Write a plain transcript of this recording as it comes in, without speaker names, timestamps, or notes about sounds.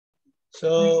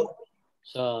So,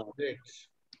 great.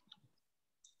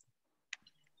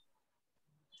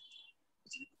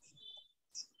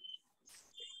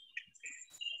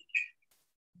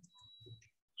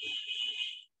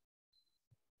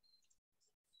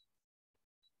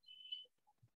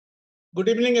 Good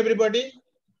evening, everybody.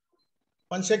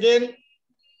 Once again,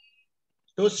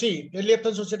 TOSI,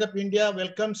 Teleophthalmology Society of India,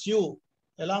 welcomes you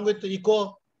along with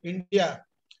ECO India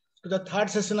to the third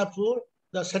session of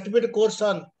the certificate course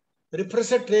on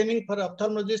refresher training for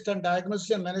ophthalmologists and diagnosis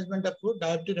and management of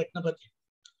diabetic retinopathy.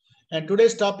 And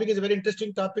today's topic is a very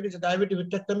interesting topic. It's diabetic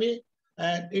vitrectomy,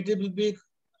 and it will be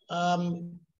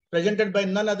presented by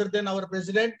none other than our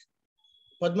president,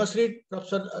 Padma Shri,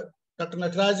 Professor Dr.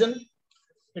 Natarajan.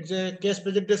 It's a case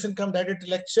presentation come direct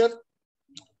lecture.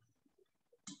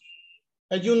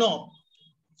 As you know,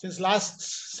 since last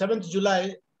 7th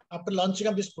July, after launching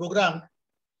of this program,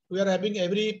 we are having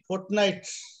every fortnight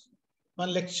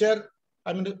one lecture,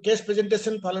 case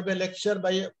presentation followed by lecture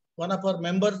by one of our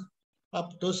members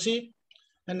of TOSI,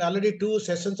 and already 2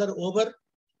 sessions are over,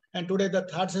 and today the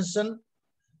third session,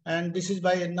 and this is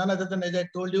by none other than, as I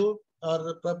told you,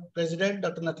 our president,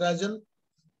 Dr. Natarajan,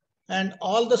 and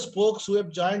all the spokes who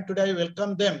have joined today, I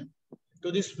welcome them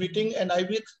to this meeting, and I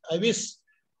wish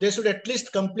they should at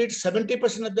least complete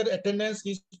 70% of their attendance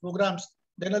these programs,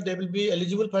 then they will be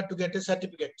eligible for to get a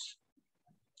certificate.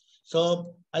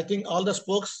 So I think all the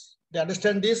spokes, they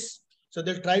understand this, so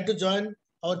they'll try to join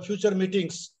our future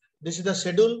meetings. This is the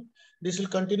schedule. This will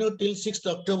continue till 6th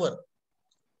October.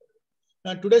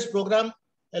 And today's program,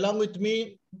 along with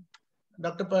me,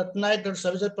 Dr. Patnaik, Dr.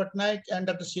 Savijay Patnaik, and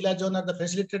Dr. Sheila John are the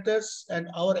facilitators, and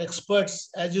our experts,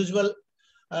 as usual,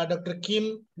 Dr.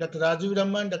 Kim, Dr. Rajiv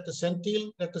Raman, Dr.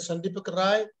 Senthil, Dr. Sandeepak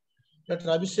Rai, Dr.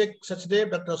 Abhishek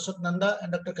Sachdev, Dr. Ashok Nanda,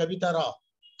 and Dr. Kavita Rao.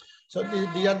 So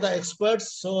these are the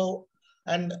experts. So,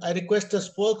 and I request the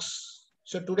spokes.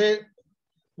 So today,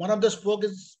 one of the spokes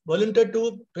is volunteered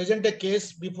to present a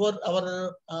case before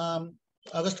our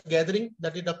August gathering,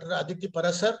 that is Dr. Aditi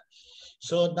Parasar.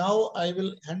 So now I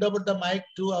will hand over the mic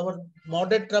to our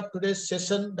moderator of today's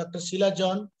session, Dr. Sheila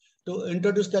John, to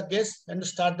introduce the guest and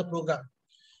start the program.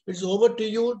 It's over to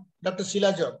you, Dr.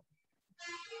 Sheila John.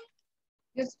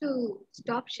 Just to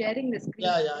stop sharing the screen.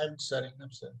 Yeah, I'm sorry.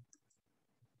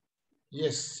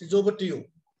 Yes, it's over to you.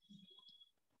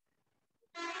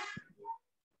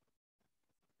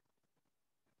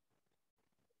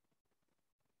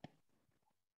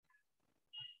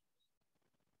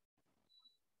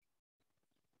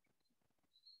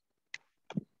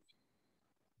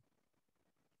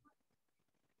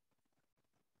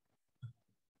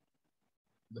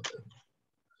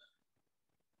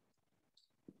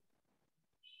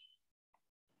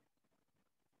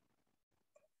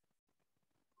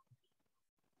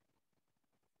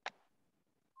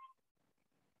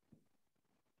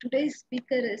 Today's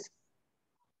speaker is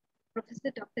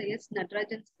Professor Dr. S.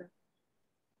 Natarajan, sir.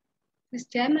 He is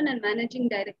Chairman and Managing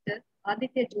Director,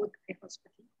 Aditya Jodh Eye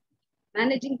Hospital,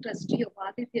 Managing Trustee of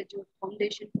Aditya Jodh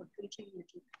Foundation for Children with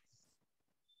Little.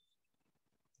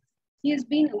 He has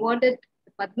been awarded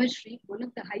the Padma Shri, one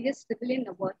of the highest civilian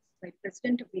awards by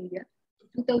President of India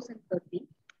in 2013,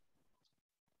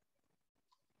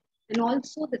 and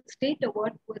also the State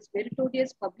Award for his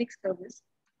meritorious public service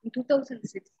in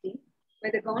 2016 by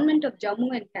the government of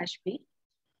Jammu and Kashmir.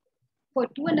 For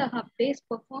 2.5 days,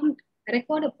 performed a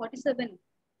record of 47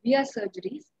 VIA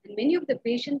surgeries, and many of the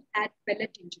patients had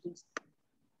pellet injuries.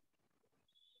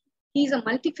 He is a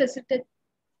multifaceted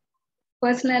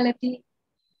personality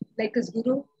like his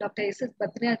guru, Dr. S.S.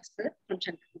 Badrinath sir from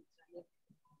Shankar.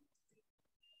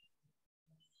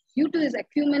 Due to his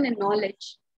acumen and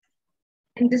knowledge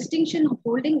and distinction of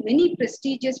holding many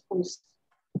prestigious posts,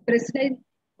 President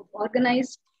of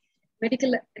Organized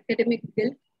Medical Academic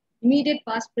Guild, immediate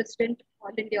past President of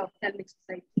All India Ophthalmic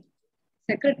Society,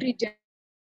 Secretary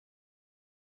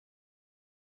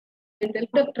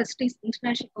General of Trustees,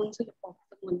 International Council of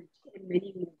Ophthalmology, and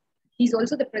many more. He is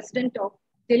also the President of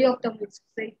Teleophthalmology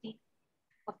Society,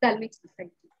 Ophthalmic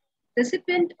Society.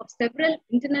 Recipient of several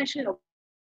international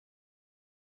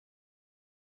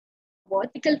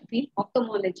vertical field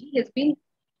ophthalmology, he has been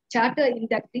charter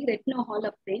inductee, Retina Hall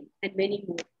of Fame, and many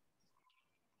more.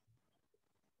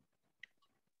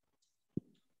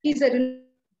 He is a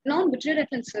renowned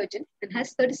vitreoretinal surgeon and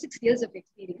has 36 years of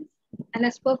experience and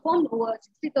has performed over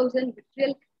 60,000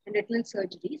 vitreal and retinal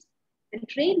surgeries and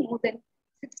trained more than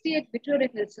 68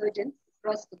 vitreoretinal surgeons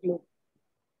across the globe.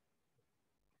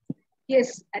 He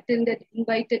has attended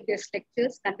invited guest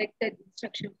lectures, conducted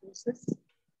instruction courses,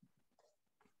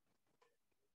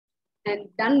 and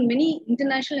done many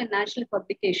international and national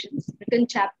publications, written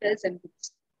chapters and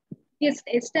books. He has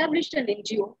established an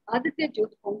NGO, Aditya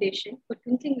Jyot Foundation for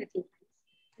Twinkling Little Eyes,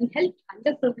 and helped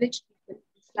underprivileged people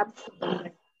in slums of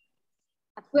Mumbai.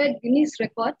 Acquired Guinness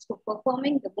records for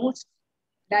performing the most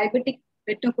diabetic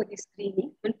retinopathy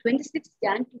screening on 26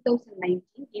 Jan 2019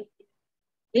 in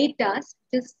 8 hours,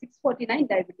 which is 649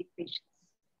 diabetic patients.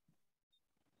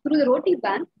 Through the Roti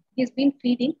Bank, he has been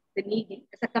feeding the needy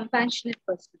as a compassionate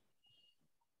person.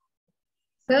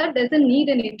 Sir doesn't need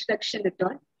an introduction at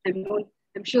all.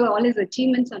 I'm sure all his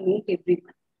achievements are known to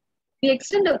everyone. We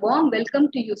extend a warm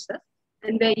welcome to you, sir,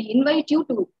 and we invite you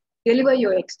to deliver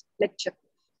your lecture.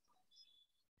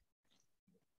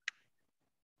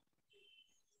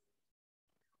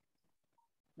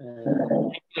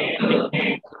 Thank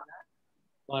you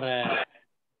for a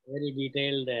very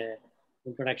detailed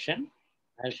introduction.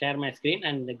 I'll share my screen,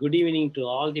 and good evening to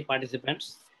all the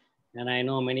participants, and I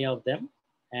know many of them,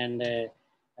 and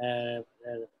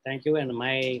thank you. And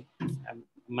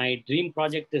my dream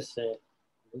project is to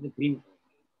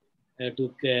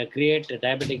create a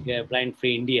diabetic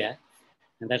blind-free India,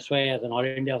 and that's why as an All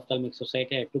India Ophthalmic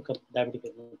Society, I took up diabetic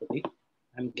retinopathy.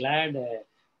 I'm glad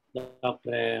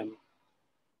Dr.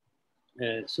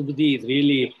 Subudhi is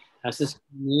really assisting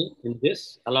me in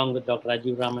this, along with Dr.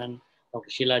 Rajiv Raman, Dr.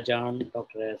 Sheila John,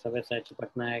 Dr. Savasai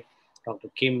Patnaik, Dr.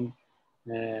 Kim,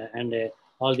 and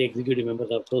all the executive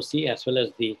members of TOSI, as well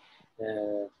as the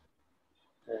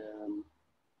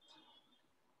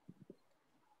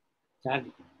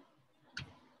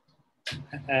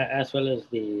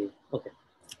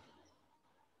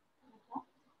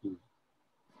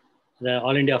the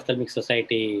All India Ophthalmic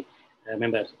Society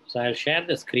members. So I'll share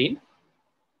the screen.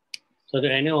 So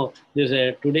that I know this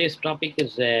today's topic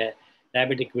is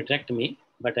diabetic vitrectomy,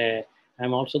 but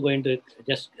I'm also going to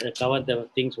just cover the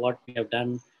things what we have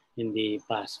done in the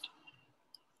past.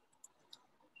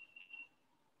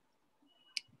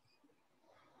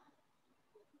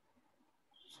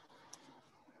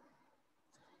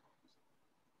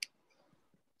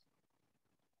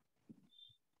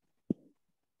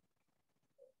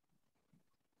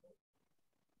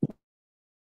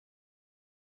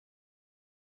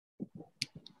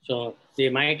 So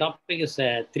my topic is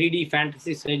 3D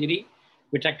fantasy surgery,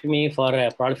 vitrectomy for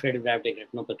proliferative diabetic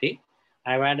retinopathy.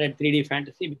 I've added 3D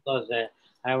fantasy because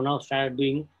I have now started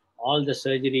doing all the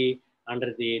surgery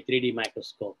under the 3D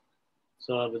microscope.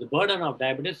 So with the burden of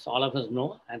diabetes, all of us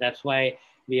know, and that's why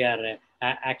we are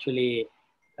actually,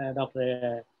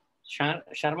 Dr.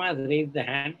 Sharma has raised the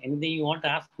hand. Anything you want to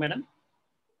ask, madam?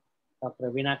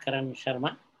 Dr. Vinakaran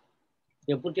Sharma,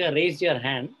 you raised your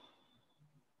hand.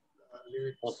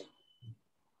 Okay.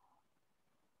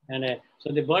 And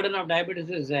so the burden of diabetes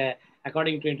is,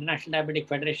 according to International Diabetic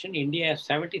Federation, India has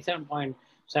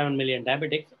 77.7 million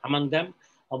diabetics. Among them,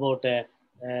 about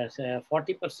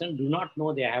 40% do not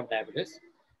know they have diabetes.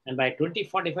 And by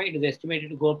 2045, it is estimated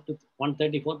to go up to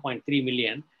 134.3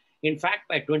 million. In fact,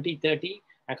 by 2030,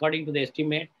 according to the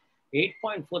estimate,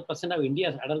 8.4% of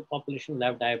India's adult population will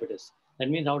have diabetes. That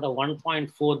means out of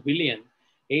 1.4 billion,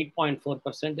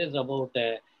 8.4% is about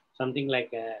something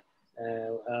like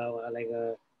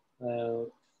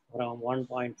around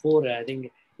 1.4. I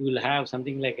think you will have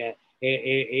something like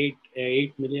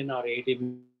 8 million or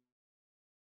 80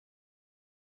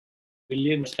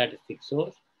 billion statistics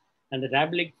source. And the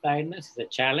diabetic blindness is a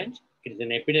challenge. It is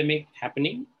an epidemic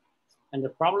happening. And the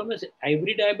problem is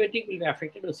every diabetic will be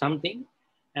affected with something,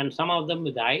 and some of them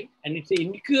will die. And it's an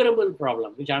incurable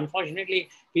problem, which unfortunately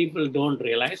people don't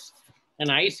realize.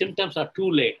 And eye symptoms are too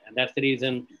late. And that's the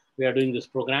reason we are doing this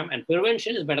program. And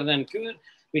prevention is better than cure,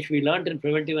 which we learned in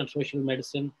preventive and social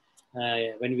medicine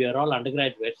when we are all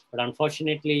undergraduates. But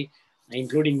unfortunately,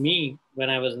 including me, when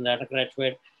I was in the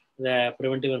undergraduate, the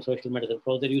preventive and social medicine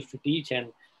professor used to teach,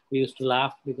 and we used to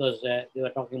laugh because they were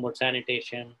talking about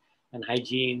sanitation and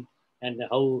hygiene and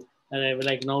how,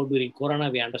 like now during Corona,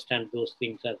 we understand those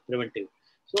things as preventive.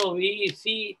 So we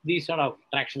see these sort of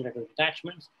traction retinal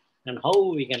detachments and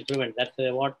how we can prevent. That's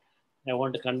what I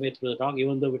want to convey through the talk,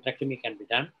 even though vitrectomy can be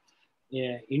done.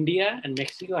 India and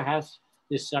Mexico has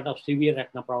this sort of severe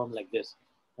retina problem like this.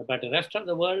 But the rest of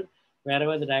the world,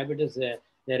 wherever the diabetes,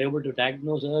 they're able to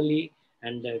diagnose early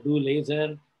and do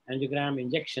laser, angiogram,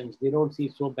 injections, they don't see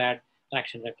so bad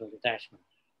traction retinal detachment.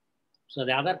 So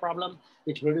the other problem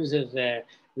which produces,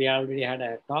 we already had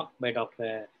a talk by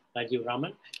Dr. Rajiv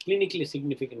Raman, clinically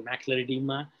significant macular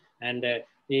edema. And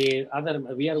the other,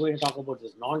 we are going to talk about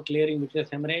this non-clearing vitreous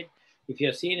hemorrhage. If you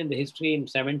have seen in the history in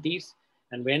 70s,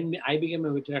 and when I became a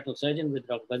vitreoretinal surgeon with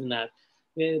Dr. Badinath,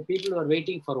 people were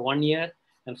waiting for 1 year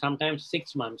and sometimes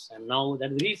 6 months. And now the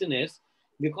reason is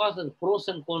because of the pros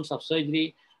and cons of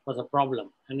surgery was a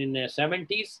problem. And in the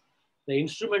 70s, The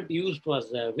instrument used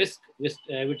was a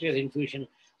vitreous infusion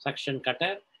suction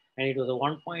cutter, and it was a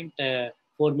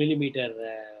 1.4 millimeter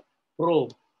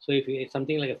probe. So if it's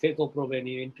something like a phaco probe, and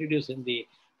you introduce in the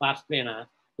pars plana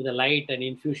with the light and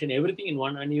infusion, everything in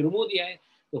one, and you remove the eye,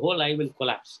 the whole eye will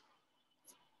collapse.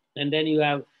 And then you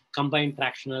have combined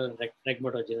fractional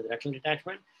regmatogenous retinal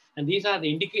detachment. And these are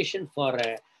the indication for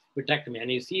vitrectomy.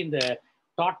 And you see in the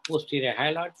taut posterior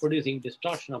hyaloid producing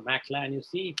distortion of macula, and you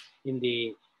see in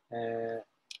the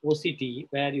OCT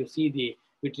where you see the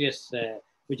vitreous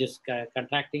which is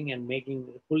contracting and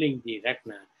pulling the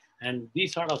retina. And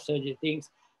these sort of surgery things,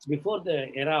 before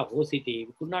the era of OCT,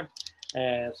 we could not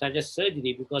suggest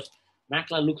surgery because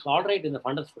macula looks all right in the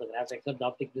fundus photographs except the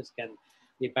optic disc and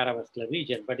the paravascular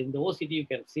region. But in the OCT, you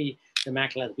can see the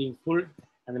macula is being pulled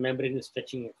and the membrane is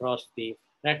stretching across the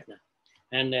retina.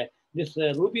 And this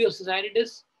rubeosis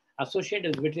iridis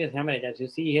associated with vitreous hemorrhage, as you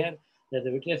see here, there's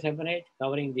a vitreous hemorrhage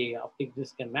covering the optic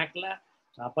disc and macula.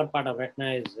 The upper part of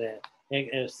retina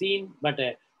is seen, but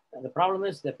the problem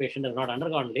is the patient has not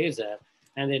undergone laser,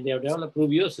 and then they have developed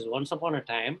rubeosis. Once upon a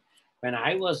time, when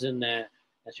I was in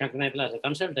Shankarnaitla as a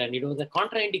consultant, it was a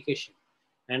contraindication.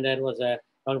 And there was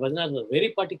Dr. Bajnath was very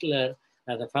particular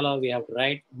as a fellow, we have to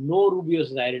write no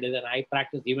rubeosis iridis, and I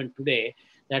practice even today.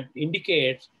 That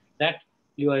indicates that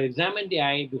you examine the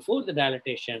eye before the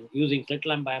dilatation using slit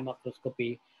lamp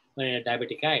biomicroscopy in a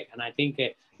diabetic eye. And I think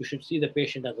you should see the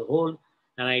patient as a whole.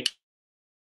 And I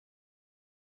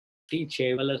teach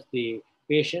as well as the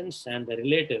patients and the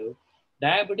relative.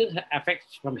 Diabetes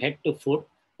affects from head to foot.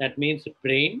 That means the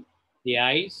brain, the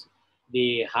eyes,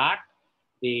 the heart,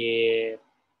 the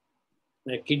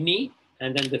kidney,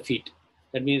 and then the feet.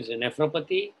 That means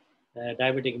nephropathy,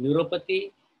 diabetic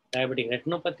neuropathy, diabetic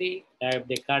retinopathy,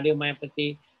 diabetic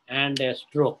cardiomyopathy, and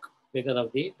stroke because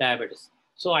of the diabetes.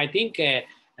 So I think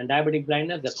and diabetic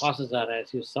blindness, the causes are,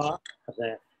 as you saw, as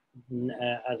a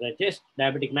just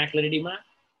diabetic macular edema,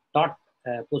 taut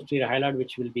posterior hyaloid,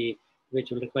 which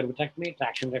will require vitrectomy,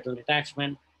 traction retinal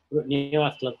detachment,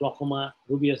 neovascular glaucoma,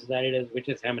 rubeosis iridis,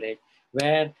 vitreous hemorrhage,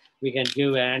 where we can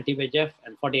give an anti-VEGF,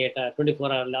 and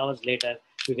 24 hours later,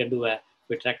 we can do a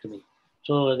vitrectomy.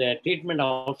 So the treatment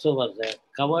also was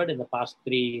covered in the past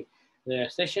 3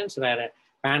 sessions, where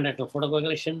pan-retinal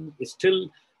photocoagulation is still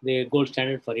the gold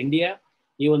standard for India,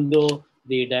 even though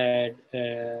the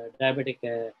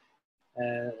diabetic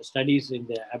studies in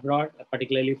the abroad,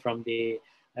 particularly from the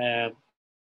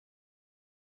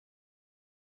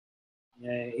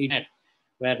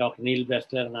where Dr. Neil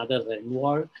Bessler and others are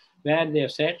involved, where they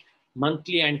have said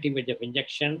monthly anti-VEGF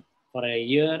injection for a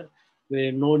year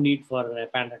with no need for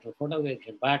pan-retinal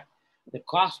photocoagulation. But the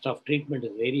cost of treatment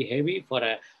is very heavy for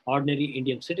an ordinary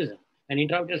Indian citizen. And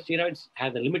intravitreal steroids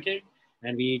have the limited,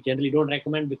 and we generally don't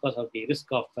recommend because of the risk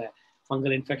of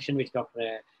fungal infection, which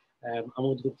Dr.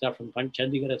 Amod Gupta from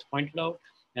Chandigarh has pointed out.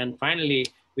 And finally,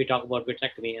 we talk about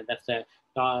vitrectomy, and that's the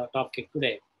top kick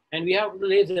today. And we have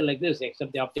laser like this,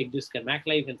 except the optic disc and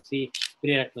macula. You can see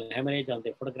periretinal hemorrhage on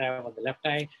the photograph on the left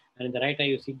eye, and in the right eye,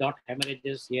 you see dot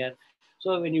hemorrhages here.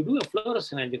 So when you do a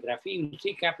fluorescent angiography, you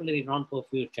see capillary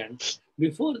non-perfusion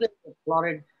before the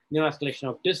florid neovascularization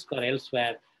of disc or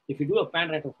elsewhere. If you do a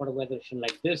pan-retinal photocoagulation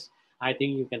like this, I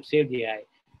think you can save the eye.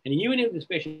 And even if this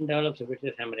patient develops a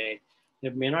vitreous hemorrhage, they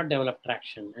may not develop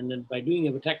traction. And then by doing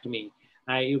a vitrectomy,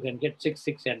 you can get 6,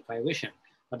 6, and 5 vision.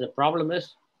 But the problem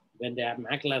is, when the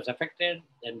macula is affected,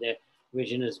 then the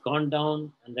vision is gone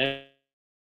down, and then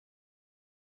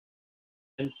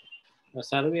a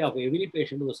survey of every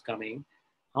patient who was coming,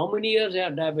 how many years they are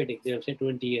diabetic? They will say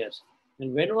 20 years.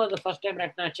 And when was the first time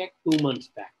retina check? 2 months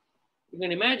back. You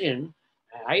can imagine,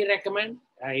 I recommend,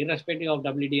 irrespective of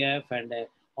WDF and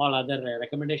all other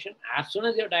recommendations, as soon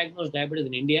as you have diagnosed diabetes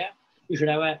in India, you should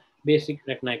have a basic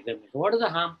retina examination. What is the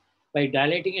harm? By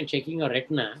dilating and checking your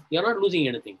retina, you're not losing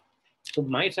anything. So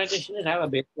my suggestion is have a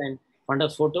baseline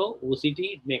fundus photo,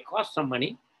 OCT. It may cost some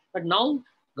money, but now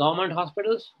government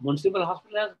hospitals, municipal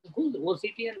hospitals have good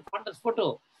OCT and fundus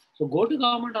photo. So go to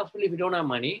government hospital if you don't have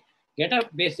money, get a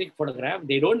basic photograph.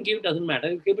 They don't give, doesn't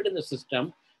matter. You keep it in the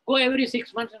system. Go every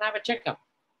 6 months and have a checkup.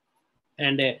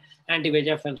 And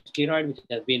anti-VEGF and steroid, which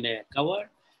has been covered.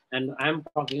 And I'm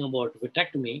talking about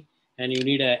vitrectomy, and you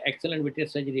need an excellent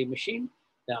vitreous surgery machine.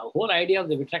 The whole idea of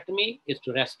the vitrectomy is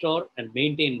to restore and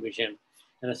maintain vision.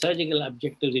 And the surgical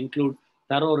objectives include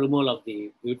thorough removal of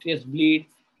the vitreous bleed,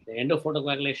 the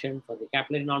endophotocoagulation for the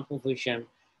capillary non-perfusion,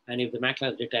 and if the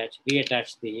macula is detached,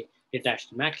 reattach the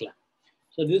detached macula.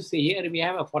 So this here we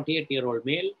have a 48-year-old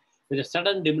male with a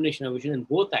sudden diminution of vision in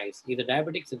both eyes, either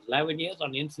diabetic since 11 years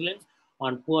on insulin,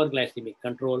 on poor glycemic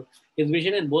control. His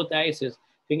vision in both eyes is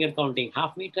finger counting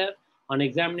half meter. On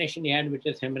examination, he had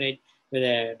vitreous hemorrhage with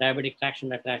a diabetic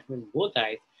traction attachment in both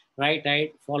eyes. Right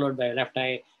eye followed by left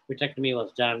eye vitrectomy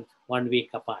was done 1 week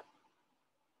apart.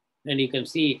 And you can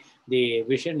see the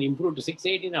vision improved to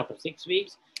 618 after 6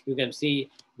 weeks. You can see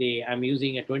I'm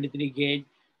using a 23 gauge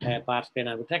pars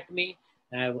plana vitrectomy.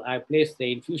 I placed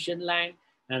the infusion line,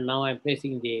 and now I'm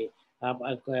placing the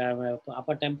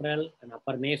upper temporal and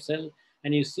upper nasal.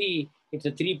 And you see it's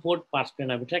a 3-port pars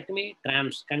plana vitrectomy,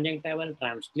 transconjunctival,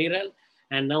 transscleral,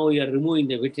 and now you're removing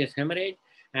the vitreous hemorrhage.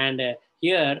 And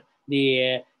here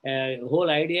the whole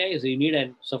idea is you need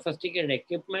a sophisticated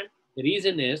equipment. The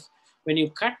reason is when you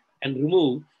cut and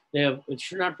remove, it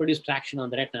should not produce traction on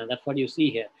the retina. That's what you see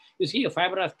here. You see a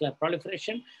fibrovascular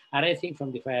proliferation arising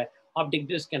from the optic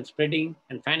disc and spreading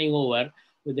and fanning over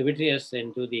with the vitreous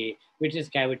into the vitreous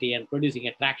cavity and producing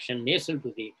a traction nasal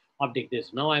to the optic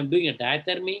disc. Now I'm doing a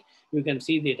diathermy. You can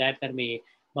see the diathermy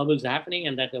bubbles happening,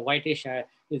 and that the whitish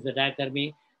is the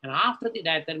diathermy. And after the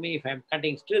diathermy, if I'm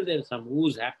cutting, still there's some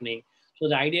ooze happening. So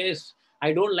the idea is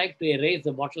I don't like to erase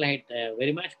the bottle height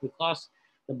very much, because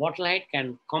the bottle height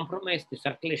can compromise the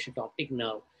circulation to optic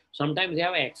nerve. Sometimes you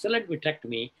have an excellent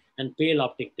vitrectomy and pale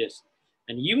optic disc.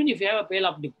 And even if you have a pale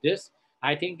optic disc,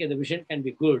 I think the vision can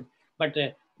be good. But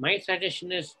my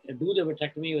suggestion is do the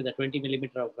vitrectomy with a 20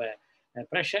 millimeter of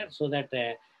pressure, so that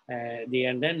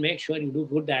and then make sure you do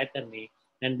good diathermy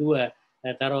and do a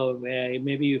thorough,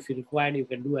 maybe if you require, you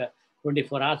can do a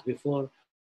 24 hours before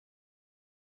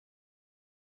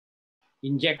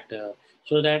injector,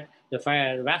 so that the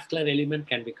vascular element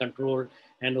can be controlled.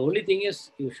 And the only thing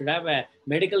is you should have a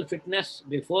medical fitness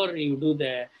before you do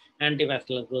the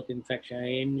antivascular growth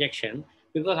injection,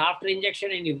 because after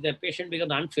injection, and if the patient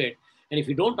becomes unfit, and if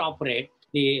you don't operate,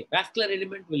 the vascular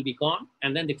element will be gone,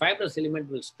 and then the fibrous element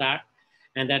will start,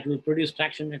 and that will produce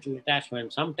traction metal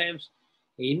detachment. Sometimes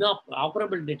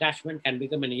inoperable detachment can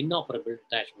become an inoperable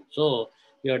detachment. So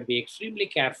you have to be extremely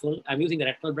careful. I'm using the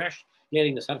retinal brush,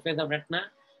 clearing the surface of retina.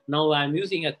 Now I'm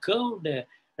using a curved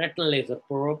retinal laser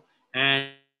probe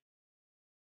and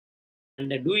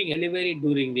doing delivery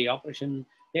during the operation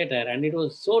theater. And it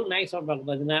was so nice of Dr.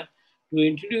 Badrinath to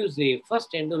introduce the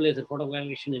first endolaser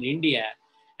photocoagulation in India.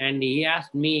 And he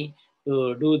asked me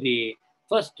to do the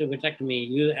first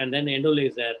vitrectomy and then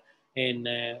endolaser in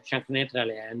Shankar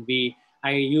Nethralaya. And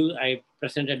I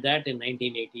presented that in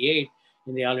 1988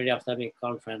 in the All India Ophthalmic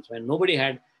Conference, when nobody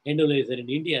had endolaser in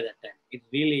India at that time. It's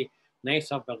really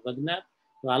nice of Dr. Badrinath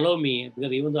to allow me,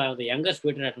 because even though I was the youngest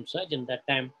vitreoretinal surgeon that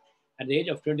time, at the age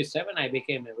of 27, I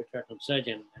became a vitreoretinal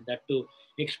surgeon, and that too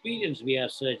experienced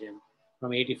VR surgeon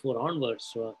from 84 onwards.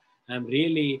 So I'm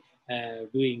really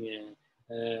doing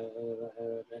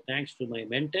thanks to my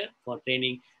mentor for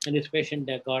training. And this patient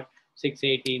got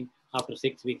 618 after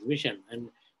 6 weeks vision. And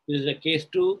this is a case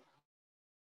 2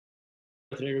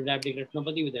 diabetic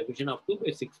retinopathy with a vision of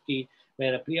 2/60,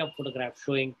 where a pre-op photograph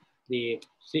showing the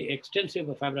extensive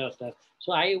fibrovascular.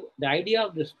 So the idea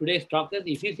of this today's talk is,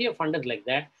 if you see a fundus like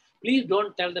that, please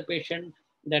don't tell the patient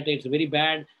that it's very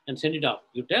bad and send it off.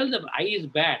 You tell them eye is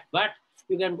bad, but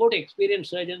you can go to experienced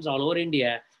surgeons all over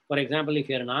India. For example, if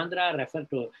you're in Andhra, refer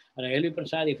to L.V.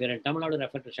 Prasad. If you're in Tamil Nadu,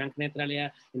 refer to Shankar Nethralaya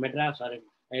in Madras, or in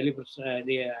L.V. Prasad,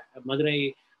 the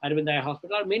Madurai Arvindaya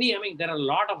Hospital. Many, I mean, there are a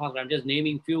lot of hospitals. I'm just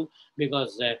naming few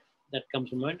because that comes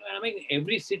to mind. I mean,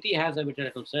 every city has a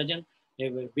vitreoretinal surgeon. They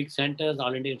have big centers,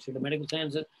 All India Institute of Medical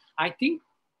Sciences. I think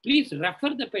please refer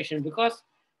the patient, because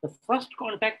the first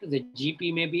contact is a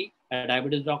GP, maybe a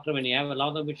diabetes doctor, when you have a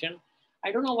lot of vision.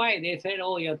 I don't know why they said,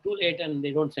 oh, you're too late, and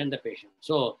they don't send the patient.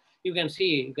 So you can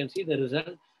see the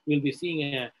result. You'll be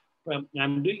seeing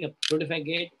I'm doing a 25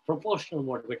 gauge proportional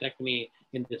mode vitrectomy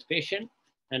in this patient,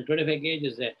 and 25 gauge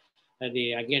is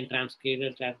again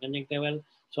transcranial, transconjunctival.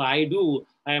 So I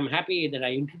am happy that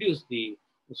I introduced the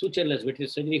sutureless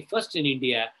vitreous surgery first in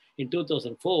India in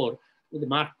 2004 with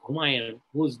Mark Humayun,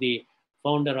 who's the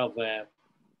founder of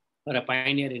or a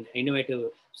pioneer in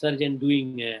innovative surgeon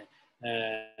doing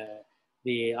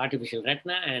the artificial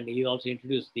retina. And he also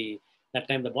introduced that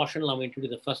time the Bosch and Lama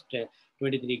introduced the first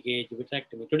 23 gauge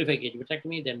vitrectomy, 25 gauge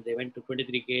vitrectomy. Then they went to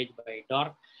 23 gauge by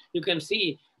Dork. You can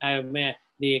see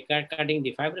the cutting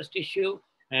the fibrous tissue,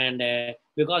 and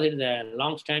because it is a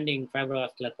long-standing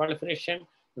fibrovascular proliferation,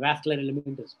 the vascular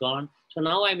element is gone. So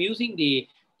now I'm using the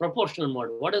proportional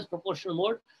mode. What is proportional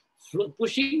mode?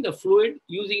 Pushing the fluid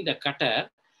using the cutter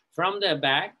from the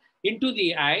back into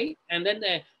the eye, and then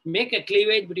make a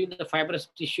cleavage between the fibrous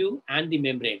tissue and the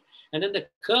membrane. And then the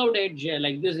curved edge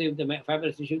like this, if the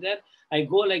fibrous tissue there, I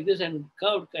go like this, and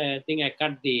curved thing, I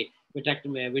cut the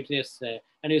vitreous,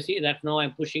 and you see that now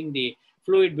I'm pushing the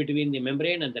fluid between the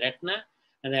membrane and the retina.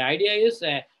 And the idea is,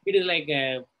 it is like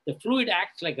the fluid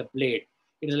acts like a blade.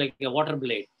 It is like a water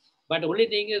blade. But the only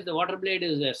thing is the water blade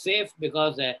is safe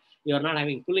because you are not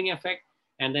having pulling effect,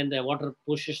 and then the water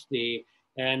pushes the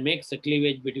and makes a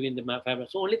cleavage between the fibers.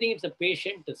 So only thing is the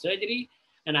patient the surgery,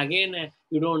 and again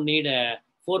you don't need a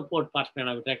 4-port pars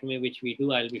plana vitrectomy, which we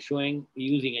do. I'll be showing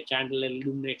using a chandelier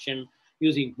illumination,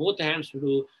 using both hands to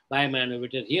do biomanual.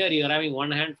 Because here you're having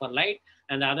one hand for light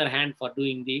and the other hand for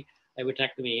doing the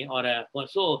vitrectomy or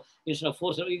so instead of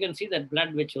force. So you can see that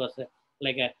blood which was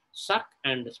like a suck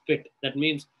and spit. That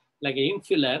means like a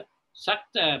infiller, suck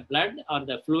the blood or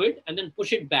the fluid and then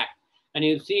push it back. And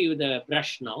you see with the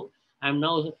brush now, I'm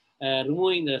now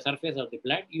removing the surface of the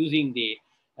blood using the,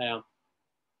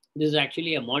 this is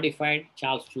actually a modified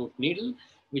Charles Schnuth needle,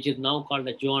 which is now called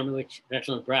a Jovanovich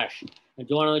retinal brush. And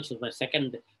Jovanovich is my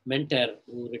second mentor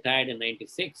who retired in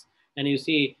 '96. And you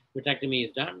see vitrectomy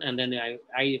is done. And then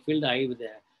I fill the eye with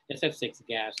the SF6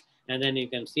 gas. And then you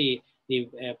can see the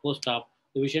post-op,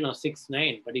 the vision of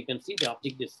 6/9. But you can see the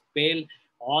object is pale.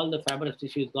 All the fibrous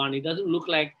tissue is gone. It doesn't look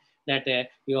like that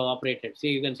you have operated. See,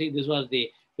 you can see this was the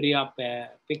pre-op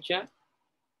picture.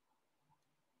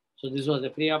 So this was the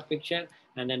pre-op picture,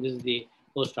 and then this is the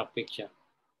post-op picture.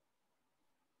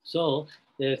 So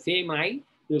the same eye,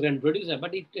 you can produce it,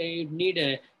 but it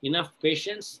need enough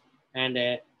patience and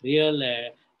real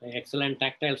excellent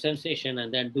tactile sensation,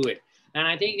 and then do it. And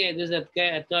I think this is a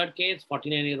third case,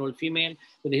 49-year-old female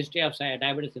with a history of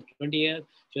diabetes in 20 years.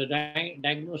 She was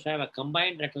diagnosed to have a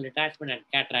combined retinal detachment and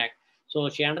cataract. So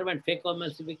she underwent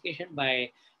phacoemulsification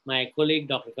by my colleague,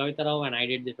 Dr. Kavita Rao, and I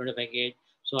did the 25 gauge.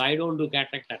 So I don't do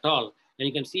cataract at all. And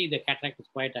you can see the cataract is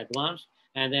quite advanced.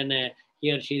 And then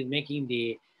here she is making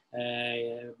the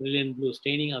brilliant blue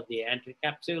staining of the anterior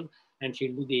capsule, and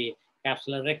she'll do the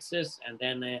capsular rhexis, and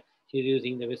then she's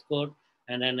using the viscode,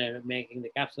 and then making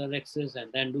the capsular rhexis,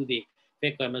 and then do the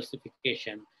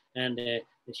phacoemulsification. And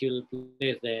she'll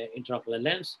place the intraocular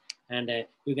lens, and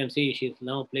you can see she's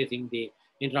now placing the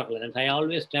intraocular lens. I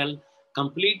always tell,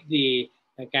 complete the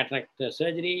cataract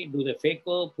surgery, do the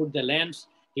phaco, put the lens,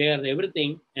 clear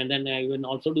everything, and then you can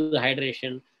also do the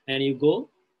hydration, and you go,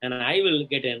 and I will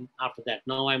get in after that.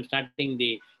 Now I'm starting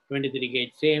the 23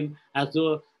 gauge, same as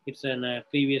though it's a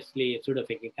previously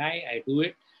pseudophakic eye. I do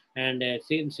it, and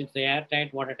since it's the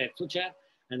airtight, watertight suture,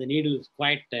 and the needle is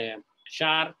quite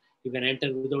sharp, you can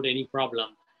enter without any problem.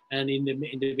 And in the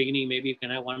beginning, maybe you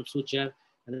can have one suture,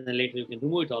 and then later you can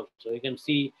remove it also. You can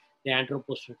see the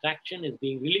anteroposterior traction is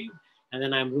being relieved, and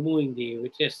then I'm removing the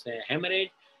vitreous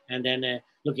hemorrhage, and then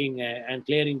looking and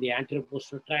clearing the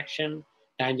anteroposterior traction,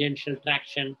 tangential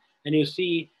traction, and you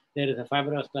see there is a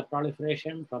fibrovascular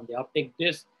proliferation from the optic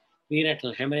disc,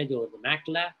 pre-retinal hemorrhage over the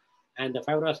macula, and the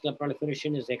fibrovascular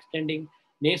proliferation is extending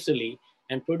nasally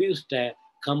and produced a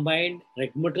combined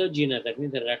regmaterogena. That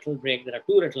means the retinal break. There are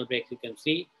two retinal breaks. You can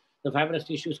see the fibrous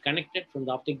tissue is connected from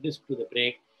the optic disc to the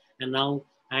break, and now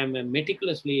I am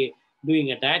meticulously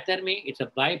doing a diathermy. It's a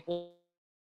bipolar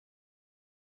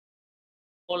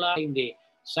in the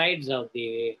sides of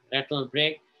the retinal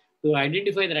break to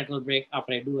identify the retinal break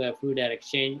after I do a fluid air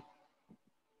exchange.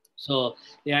 So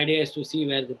the idea is to see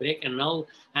where the break, and now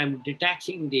I'm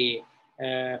detaching the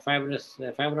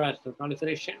fibrovascular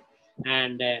proliferation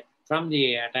and from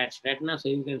the attached retina. So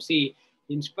you can see,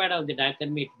 in spite of the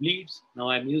diathermy, it bleeds. Now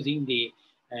I'm using the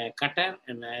cutter,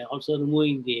 and also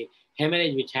removing the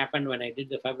hemorrhage which happened when I did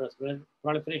the fibrovascular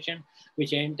proliferation,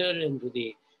 which entered into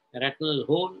the retinal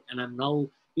hole, and I'm now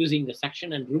using the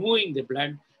suction and removing the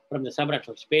blood from the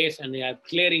subretinal space, and I'm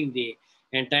clearing the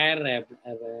entire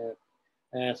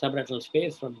subretinal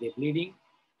space from the bleeding.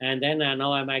 And then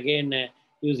now I'm again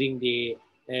using the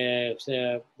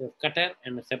cutter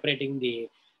and separating the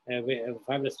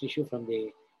fibrous tissue from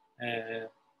the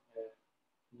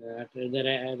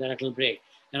retinal break.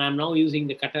 And I'm now using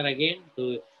the cutter again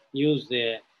to use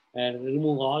the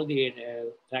remove all the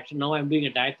traction. Now I'm doing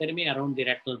a diathermy around the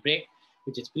retinal break,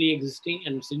 which is pre-existing,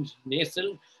 and since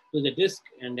nasal to the disc,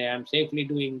 and I'm safely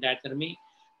doing diathermy.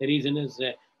 The reason is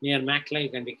near macula,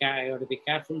 you have to be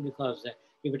careful, because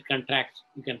if it contracts,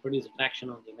 you can produce a traction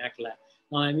on the macula.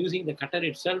 Now I'm using the cutter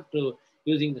itself to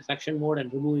using the suction mode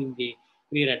and removing the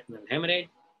pre-retinal hemorrhage,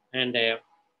 and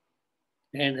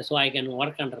so I can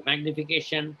work under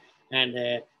magnification.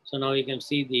 And so now you can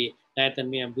see the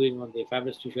diathermy I'm doing on the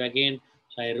fibrous tissue again.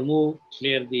 So I remove,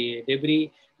 clear the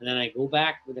debris, and then I go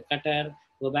back with the cutter,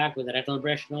 go back with the retinal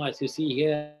brush. Now, as you see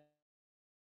here,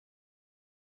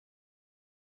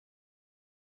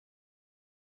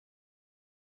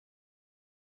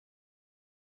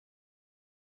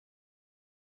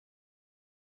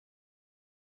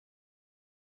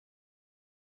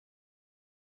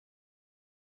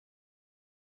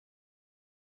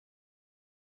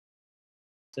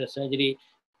 the surgery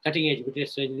cutting-edge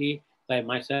vitreous surgery by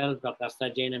myself, Dr. Asta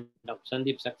Jain, and Dr.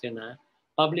 Sandeep Saxena,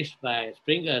 published by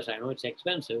Springers. I know it's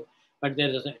expensive, but there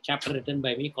is a chapter written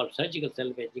by me called Surgical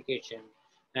Self-Education,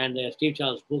 and Steve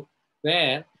Charles' book,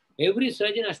 where every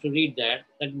surgeon has to read that.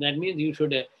 That means you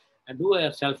should do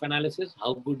a self-analysis,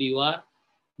 how good you are.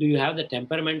 Do you have the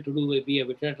temperament to be a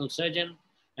vitreoretinal surgeon?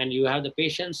 And you have the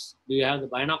patience? Do you have the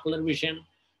binocular vision?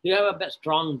 Do you have a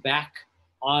strong back?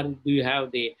 Or do you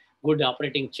have the good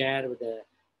operating chair with a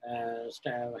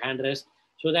handrest?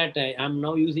 So that I'm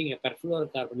now using a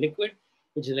perfluorocarbon liquid,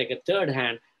 which is like a third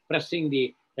hand, pressing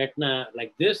the retina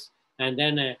like this. And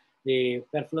then the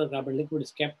perfluorocarbon liquid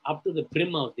is kept up to the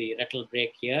brim of the retinal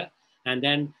break here. And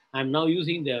then I'm now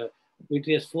using the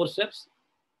vitreous forceps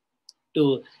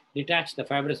to detach the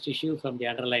fibrous tissue from the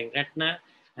underlying retina.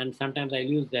 And sometimes I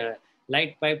use the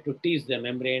light pipe to tease the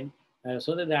membrane.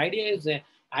 So that the idea is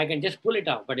I can just pull it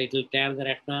off, but it will tear the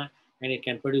retina and it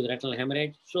can produce retinal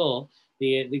hemorrhage. So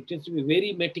it needs to be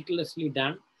very meticulously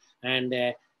done and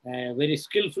very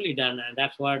skillfully done. And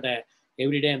that's what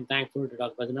every day I'm thankful to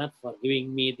Dr. Badrinath for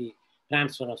giving me the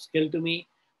transfer of skill to me.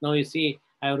 Now you see,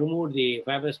 I removed the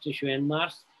fibrous tissue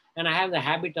NMARS, and I have the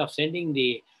habit of sending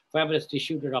the fibrous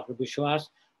tissue to Dr. Bishwas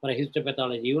for a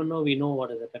histopathology, even though we know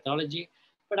what is the pathology,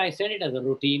 but I send it as a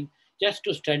routine just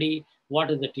to study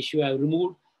what is the tissue I've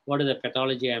removed, what is the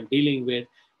pathology I'm dealing with.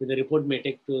 The report may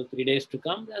take 2 or 3 days to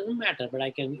come, doesn't matter, but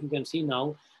you can see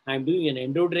now I'm doing an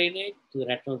endo drainage to the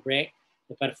retinal break.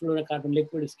 The perfluorocarbon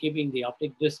liquid is keeping the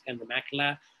optic disc and the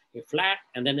macula flat,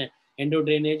 and then endo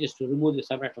drainage is to remove the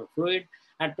subretinal fluid.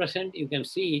 At present, you can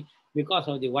see because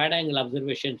of the wide angle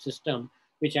observation system,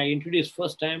 which I introduced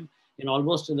first time in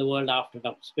almost in the world after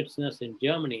Dr. Spitzners in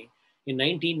Germany in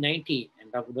 1990,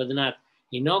 and Dr. Badrinath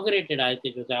inaugurated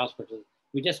Aditya Jyoti Hospital.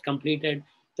 We just completed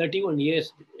 31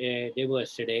 years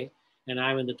divorce today, and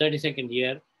I'm in the 32nd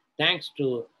year, thanks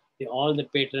to all the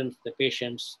patrons, the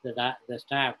patients, the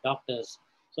staff, doctors.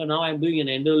 So now I'm doing an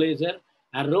endo laser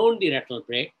around the retinal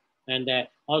break, and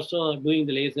also doing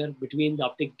the laser between the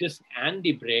optic disc and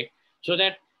the break, so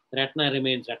that the retina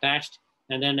remains attached.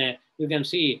 And then you can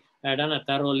see I've done a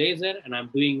thorough laser, and I'm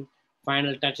doing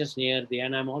final touches near the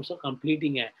end. I'm also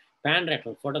completing a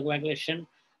pan-retinal photocoagulation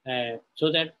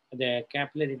so that the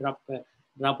capillary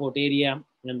dropout area,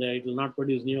 and it will not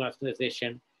produce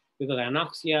neovascularization, because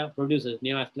anoxia produces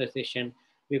neovascularization,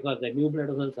 because the new blood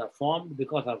vessels are formed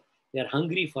because of they're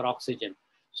hungry for oxygen.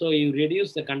 So you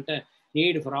reduce the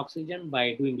need for oxygen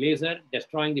by doing laser,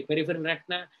 destroying the peripheral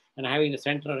retina and having the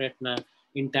central retina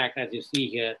intact, as you see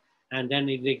here. And then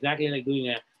it's exactly like doing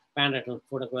a pan-retinal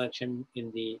photocoagulation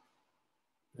in the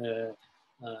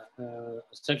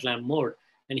circular mode.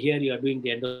 And here you are doing the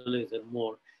endolaser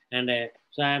mode. And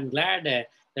so I'm glad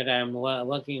that I'm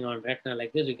working on retina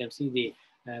like this. You can see the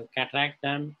cataract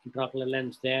done, intraocular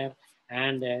lens there,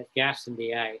 and gas in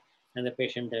the eye, and the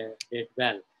patient did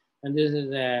well. And this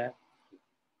is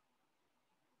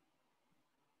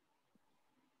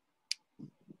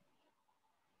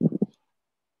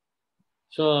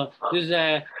so this is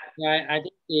I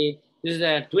think this is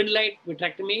a twin light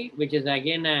vitrectomy, which is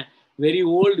again a very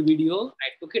old video. I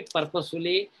took it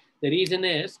purposefully. The reason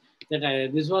is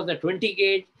that this was a 20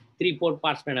 gauge 3-port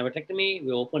pars plana vitrectomy.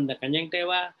 We opened the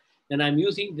conjunctiva. Then I'm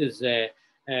using this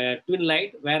twin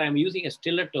light, where I'm using a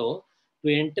stiletto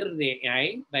to enter the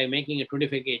eye by making a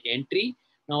 25 gauge entry.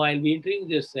 Now I'll be entering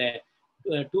this 2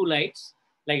 lights.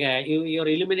 Like you're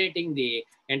illuminating the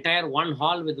entire one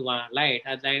hall with one light.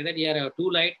 Like that, you have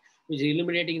 2 light which is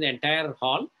illuminating the entire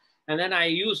hall. And then I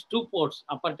use 2 ports,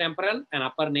 upper temporal and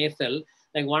upper nasal,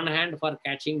 like one hand for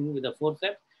catching with the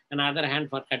forceps and other hand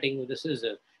for cutting with the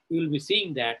scissors. You will be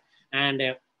seeing that.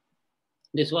 And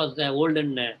this was the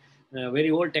olden,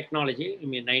 very old technology, I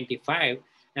mean 95.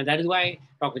 And that is why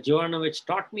Dr. Jovanovic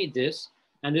taught me this.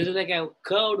 And this is like a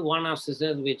curved one-off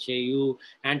scissors which you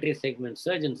anterior-segment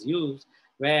surgeons use,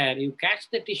 where you catch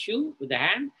the tissue with the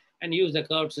hand and use the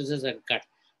curved scissors and cut.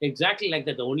 Exactly like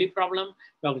that. The only problem,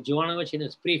 Dr. Jovanovic in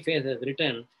his preface has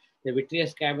written, the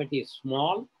vitreous cavity is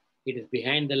small, it is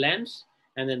behind the lens,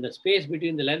 and then the space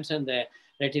between the lens and the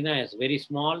retina is very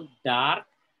small, dark.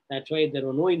 That's why there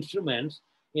were no instruments.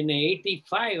 In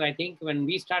 85, I think, when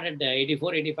we started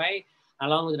 84, 85,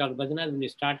 along with Dr. Badrinath, when we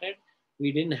started,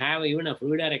 we didn't have even a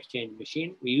fluid air exchange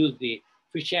machine. We used the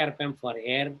fish air pump for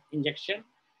air injection.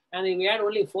 And we had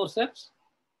only forceps.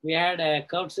 We had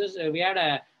curved scissors, we had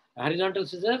a horizontal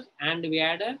scissors, and we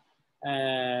had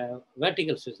a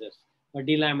vertical scissors for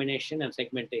delamination and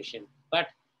segmentation. But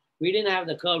we didn't have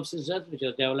the curved scissors, which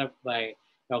was developed by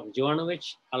Dr.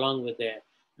 Jovanovic, along with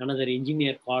another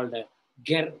engineer called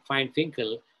Ger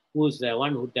Feinfinkel, who's the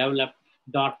one who developed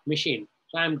dot machine.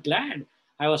 So I'm glad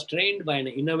I was trained by an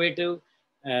innovative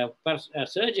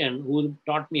surgeon who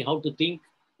taught me how to think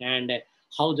and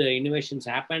how the innovations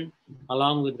happened,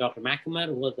 along with Dr. McNamara,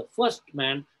 who was the first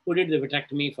man who did the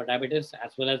vitrectomy for diabetes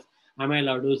as well as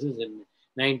amyloidosis in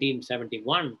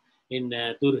 1971 in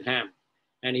Durham.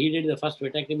 And he did the first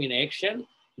vitrectomy in eggshell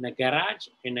in a garage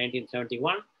in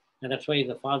 1971. And that's why he's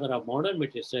the father of modern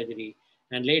vitreous surgery.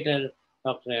 And later,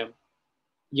 Dr.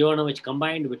 Jovanovich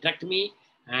combined vitrectomy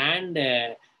and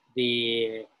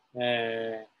the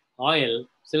oil,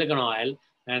 silicone oil,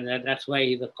 and that's why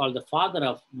he's called the father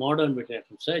of modern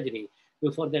vitrectomy surgery.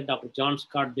 Before that, Dr. John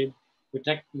Scott did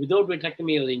without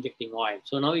vitrectomy, he was injecting oil.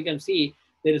 So now you can see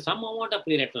there is some amount of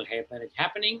preretinal hemorrhage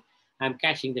happening. I'm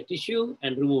catching the tissue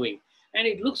and removing. And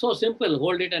it looks so simple,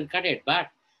 hold it and cut it. But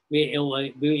we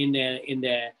in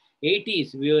the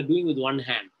 80s, we were doing with one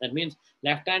hand. That means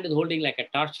left hand is holding like a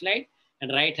torchlight,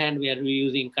 and right hand we are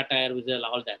using cutter, whistle,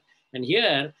 all that. And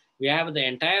here we have the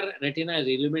entire retina is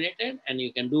illuminated, and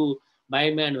you can do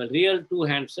bimanual, real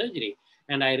two-hand surgery.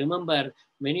 And I remember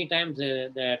many times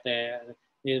that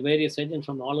the various surgeons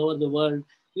from all over the world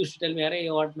used to tell me,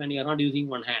 "Arey, what man, you're not using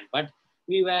one hand." But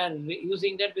we were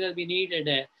using that because we needed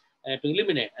to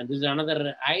eliminate. And this is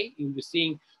another eye. You'll be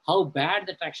seeing how bad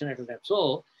the traction is.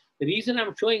 So the reason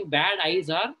I'm showing bad eyes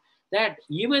are that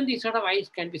even these sort of eyes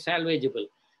can be salvageable.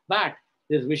 But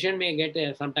this vision may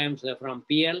get sometimes from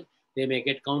PL, they may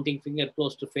get counting finger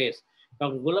close to face.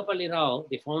 Dr. Gulapalli Rao,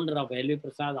 the founder of LV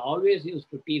Prasad, always used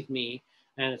to tease me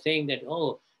and saying that,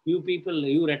 oh, you people,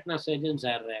 you retina surgeons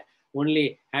are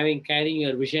only carrying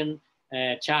your vision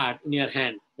chart in your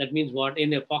hand. That means what?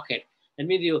 In your pocket. That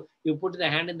means you put the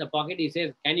hand in the pocket. He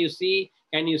says, can you see?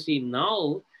 Can you see?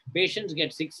 Now patients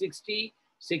get 660,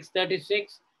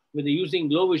 636 with using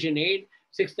low vision aid.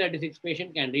 636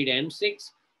 patient can read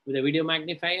M6 with a video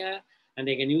magnifier, and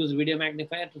they can use video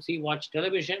magnifier to watch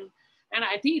television. And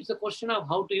I think it's a question of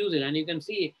how to use it. And you can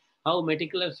see how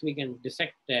meticulous we can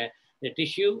dissect the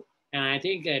tissue. And I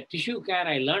think tissue care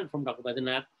I learned from Dr.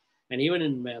 Badrinath. And even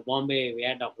in Bombay, we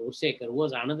had Dr. Ursekar, who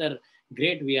was another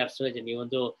great VR surgeon, even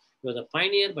though he was a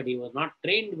pioneer, but he was not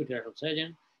trained vitreoretinal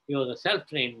surgeon. He was a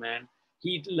self-trained man.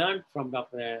 He learned from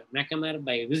Dr. McNamara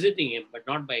by visiting him, but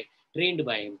not by trained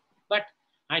by him. But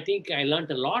I think I learned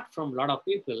a lot from a lot of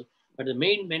people. But the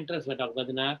main mentors were Dr.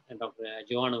 Badrinath and Dr.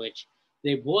 Jovanovich.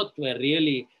 They both were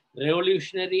really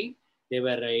revolutionary. They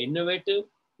were innovative.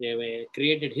 They were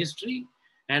created history.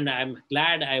 And I'm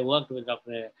glad I worked with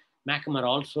Dr. McNamara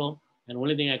also. And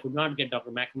only thing I could not get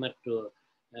Dr. McNamara to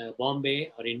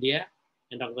Bombay or India.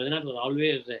 And Dr. Badrinath was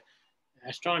always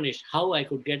astonished how I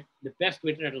could get the best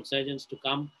vitreoretinal surgeons to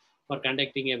come for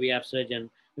conducting a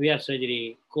VR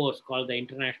surgery course called the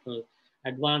International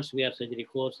Advanced VR Surgery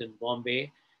course in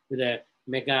Bombay with a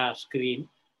mega screen.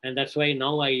 And that's why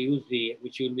now I use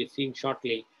which you'll be seeing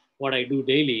shortly, what I do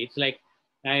daily. It's like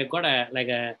I've got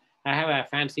I have a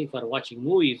fancy for watching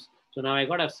movies. So now I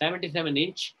got a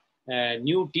 77-inch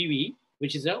new TV,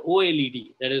 which is a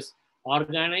OLED, that is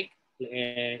organic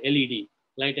LED,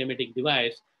 light emitting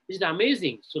device, which is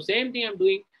amazing. So same thing I'm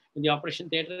doing in the operation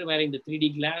theater, wearing the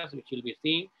 3D glass, which you'll be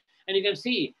seeing. And you can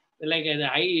see, like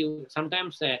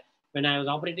sometimes when I was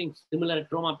operating similar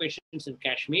trauma patients in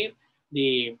Kashmir,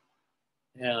 the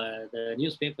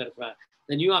newspaper,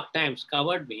 the New York Times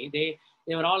covered me.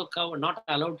 They were all covered, not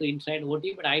allowed to inside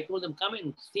OT, but I told them, come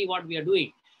and see what we are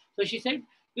doing. So she said,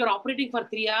 you're operating for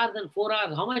 3 hours and 4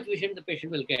 hours. How much vision the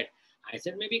patient will get? I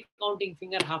said, maybe counting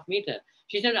finger half meter.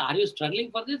 She said, are you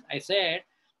struggling for this? I said,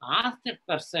 ask that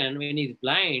person when he's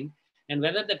blind and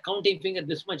whether the counting finger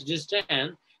this much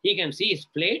distance, he can see his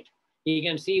plate. He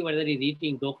can see whether he's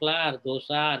eating dokla or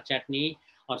dosa or chutney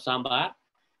or sambar.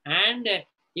 And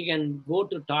he can go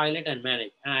to toilet and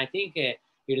manage. And I think it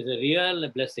is a real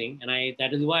blessing. And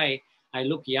that is why I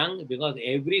look young, because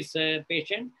every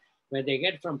patient, when they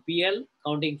get from PL,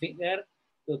 counting finger,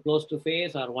 to close to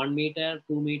face, or 1 meter,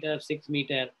 2 meter, 6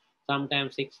 meter,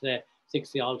 sometimes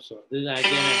 60 also. This is again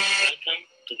welcome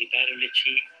to the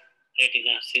Paralichi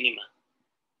Retina Cinema.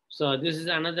 So this is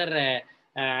another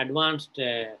advanced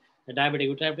diabetic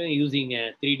vitrectomy using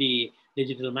a 3D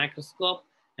digital microscope.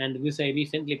 And this I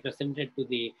recently presented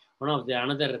to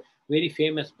another very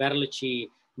famous Baralichi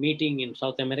meeting in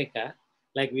South America.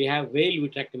 Like we have whale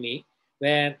vitrectomy,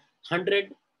 where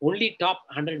only top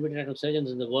 100 vitreoretinal surgeons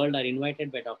in the world are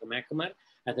invited by Dr. McNamara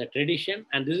as a tradition.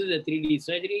 And this is a 3D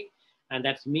surgery. And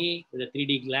that's me with a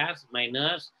 3D glass, my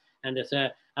nurse, and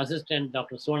the assistant,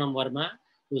 Dr. Sonam Verma,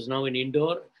 who's now in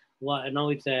Indore. Now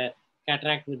it's a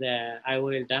cataract with the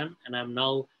IOL done. And I'm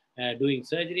now doing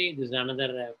surgery. This is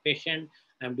another patient.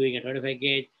 I'm doing a 25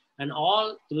 gauge, and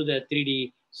all through the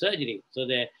 3D surgery. So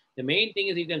the The main thing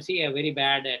is you can see a very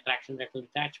bad traction retinal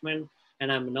detachment,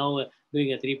 and I'm now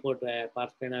doing a 3-port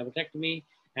pars plana vitrectomy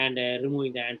and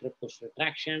removing the anterior posterior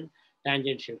traction,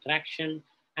 tangential traction,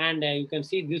 and you can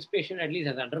see this patient at least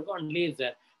has undergone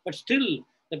laser, but still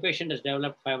the patient has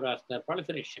developed fibrovascular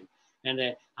proliferation.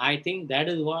 And I think that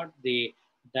is what the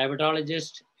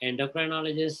diabetologists,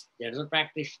 endocrinologists, general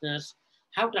practitioners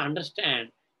have to understand.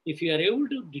 If you are able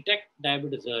to detect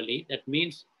diabetes early, that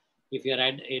means if you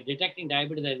are detecting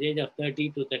diabetes at the age of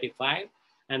 30 to 35,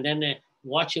 and then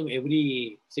watch him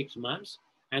every 6 months,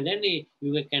 and then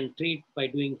you can treat by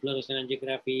doing fluorescent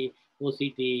angiography,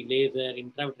 OCT, laser,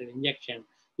 intravitreal injection,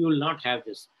 you will not have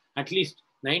this. At least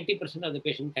 90% of the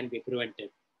patient can be prevented.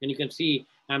 And you can see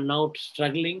I'm now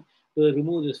struggling to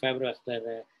remove this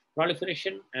fibrovascular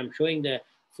proliferation. I'm showing the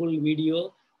full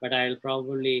video, but I'll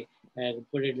probably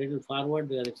put it a little forward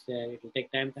because it will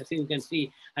take time. As you can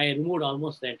see, I removed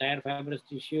almost the entire fibrous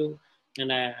tissue,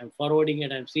 and I'm forwarding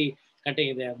it and see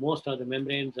cutting most of the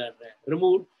membranes are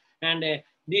removed. And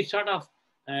these sort of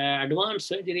advanced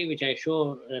surgery, which I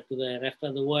show to the rest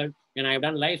of the world, and I've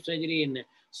done live surgery in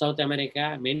South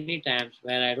America many times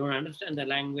where I don't understand the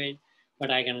language, but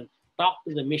I can talk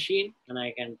to the machine and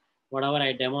I can, whatever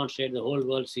I demonstrate, the whole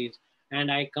world sees.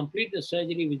 And I complete the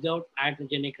surgery without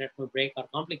iatrogenic retinal break or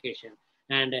complication.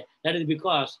 And that is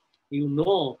because you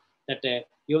know that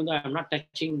even though I'm not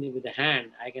touching with the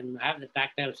hand, I can have the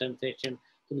tactile sensation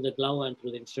through the glove and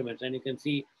through the instruments. And you can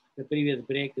see the previous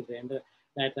break is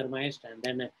diathermized, and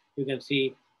then you can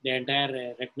see the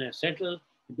entire retina settled,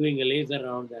 doing a laser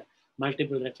around the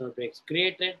multiple retinal breaks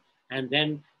created, and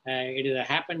then it has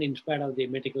happened in spite of the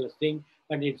meticulous thing,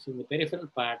 but it's in the peripheral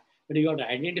part. But you have to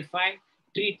identify,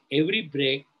 treat every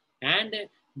break, and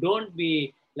don't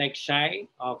be like shy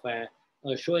of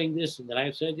showing this in the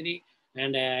live surgery.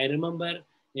 And I remember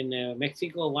in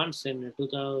Mexico once in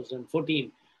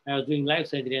 2014, I was doing live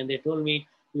surgery and they told me,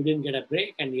 you didn't get a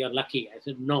break and you're lucky. I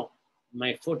said, no,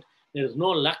 my foot, there is no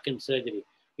luck in surgery.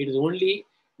 It is only,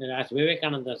 as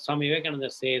Vivekananda, Swami Vivekananda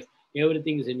says,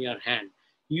 everything is in your hand.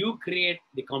 You create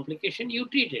the complication, you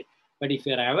treat it. But if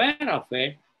you're aware of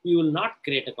it, you will not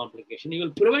create a complication. You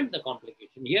will prevent the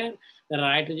complication. Here, there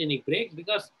are iatrogenic breaks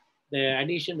because the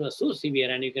adhesion was so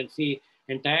severe, and you can see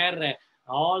entire,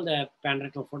 all the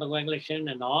panretinal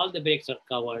photocoagulation and all the breaks are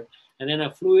covered. And then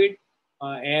a fluid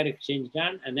air exchange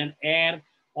done, and then air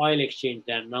oil exchange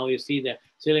done. Now you see the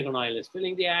silicone oil is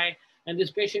filling the eye, and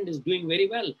this patient is doing very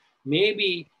well.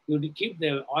 Maybe you keep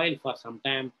the oil for some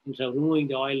time instead of removing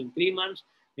the oil in 3 months,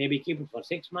 maybe keep it for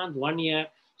 6 months, 1 year.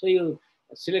 So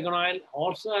silicone oil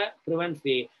also prevents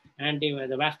the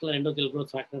vascular endothelial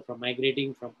growth factor from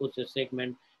migrating from posterior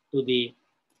segment to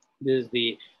this is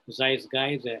the size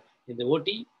guys in the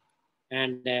OT.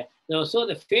 And so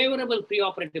the favorable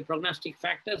preoperative prognostic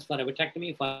factors for a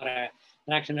vitrectomy for a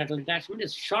traction retinal detachment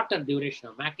is shorter duration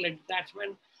of macular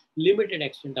detachment, limited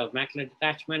extent of macular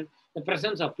detachment. The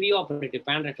presence of preoperative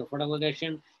panretinal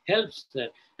photocoagulation helps an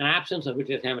absence of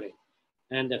vitreous hemorrhage.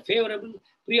 And the favorable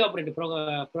preoperative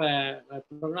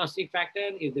prognostic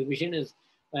factor, if the vision is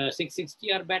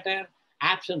 660 or better,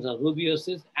 absence of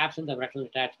rubeosis, absence of retinal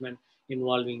detachment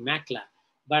involving macula.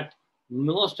 But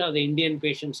most of the Indian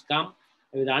patients come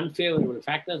with unfavorable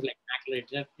factors like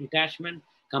macular detachment,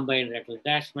 combined retinal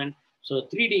detachment. So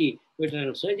 3D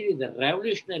vitreoretinal surgery is a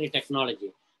revolutionary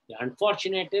technology. The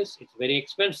unfortunate is it's very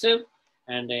expensive,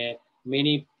 and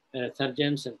many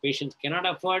surgeons and patients cannot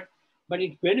afford, but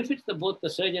it benefits both the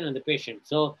surgeon and the patient.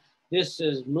 So this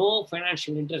is no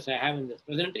financial interest I have in this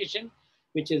presentation,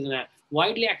 which is a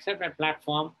widely accepted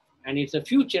platform, and it's a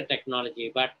future technology,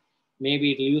 but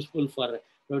maybe it's useful for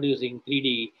producing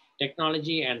 3D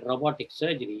technology and robotic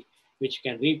surgery, which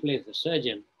can replace the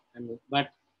surgeon.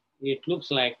 But it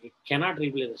looks like it cannot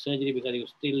replace the surgery because you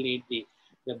still need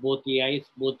both the eyes,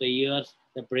 both the ears,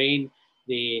 the brain,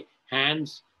 the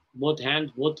hands, both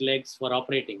legs for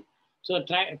operating. So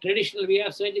traditional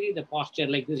VR surgery, the posture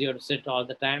like this, you have to sit all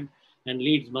the time and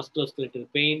leads musculoskeletal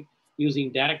pain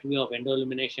using direct view of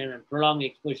endoillumination and prolonged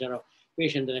exposure of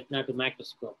patient retina to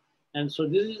microscope. And so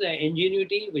this is an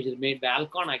ingenuity which is made by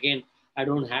Alcon. Again, I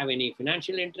don't have any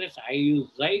financial interest. I use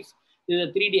Zeiss. This is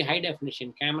a 3D high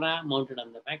definition camera mounted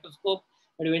on the microscope.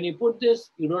 But when you put this,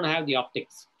 you don't have the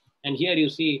optics. And here you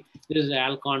see this is the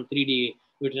Alcon 3D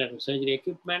vitreoretinal surgery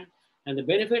equipment. And the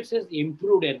benefits is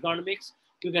improved ergonomics.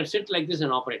 You can sit like this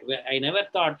and operate. I never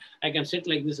thought I can sit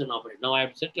like this and operate. Now I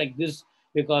have to sit like this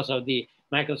because of the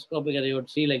microscope, because you would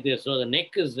see like this. So the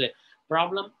neck is the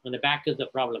problem and the back is the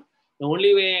problem. The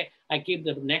only way I keep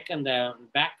the neck and the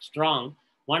back strong,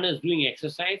 one is doing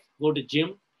exercise, go to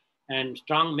gym and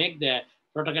strong, make the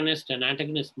protagonist and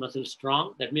antagonist muscle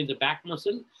strong. That means the back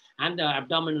muscle. and the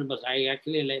abdominal muscle. I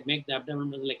actually make the abdominal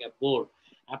muscle like a board.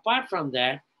 Apart from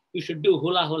that, you should do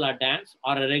hula hula dance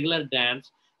or a regular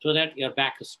dance so that your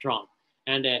back is strong.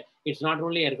 And it's not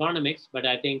only ergonomics, but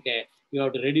I think you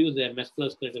have to reduce the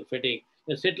musculoskeletal fatigue.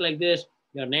 You sit like this,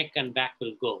 your neck and back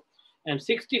will go. And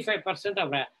 65%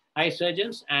 of eye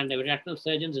surgeons and retinal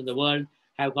surgeons in the world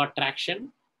have got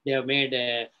traction. They have made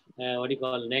what do you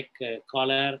call neck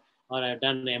collar, or have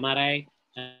done MRI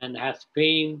and has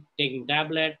pain, taking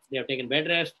tablet. They have taken bed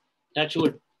rest, touch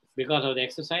wood, because of the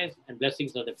exercise and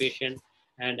blessings of the patient.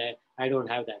 And I don't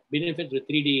have that. Benefits with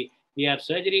 3D VR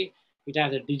surgery. It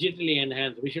has a digitally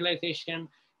enhanced visualization.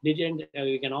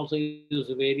 We can also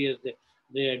use various the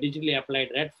digitally applied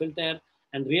red filter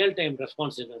and real-time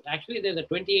responsiveness. Actually, there's a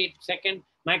 28-second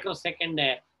microsecond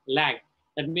lag.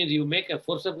 That means you make a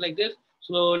forceps like this,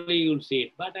 slowly you'll see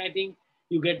it. But I think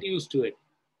you get used to it.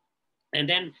 And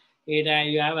then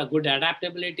you have a good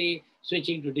adaptability.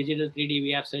 Switching to digital 3D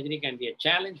VR surgery can be a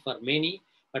challenge for many.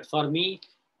 But for me,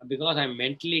 because I'm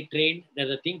mentally trained,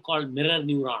 there's a thing called mirror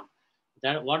neuron.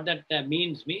 What that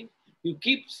means you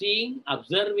keep seeing,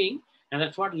 observing, and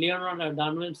that's what Leonardo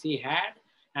da Vinci had,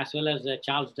 as well as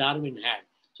Charles Darwin had.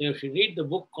 So if you read the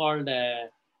book called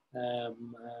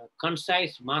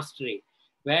Concise Mastery,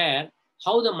 where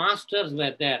how the masters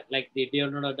were there, like the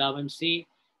Leonardo da Vinci,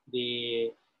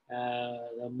 the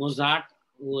Mozart,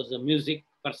 who was a music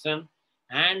person,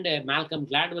 and Malcolm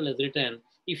Gladwell has written,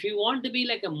 if you want to be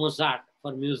like a Mozart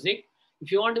for music,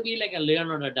 if you want to be like a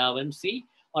Leonardo da Vinci,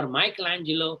 or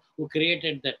Michelangelo, who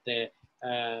created that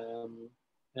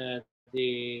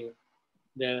the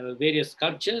various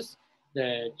sculptures,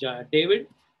 the David,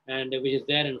 and which is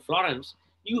there in Florence,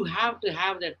 you have to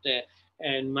have that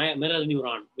mirror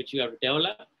neuron, which you have to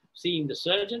develop, seeing the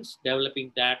surgeons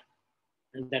developing that.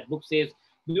 And that book says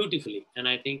beautifully. And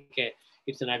I think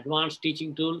it's an advanced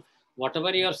teaching tool.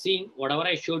 Whatever you're seeing, whatever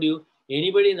I showed you,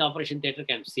 anybody in the operation theater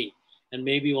can see. And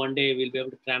maybe one day we'll be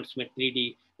able to transmit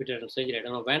 3D vitreoretinal surgery. I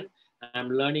don't know when. I'm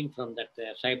learning from that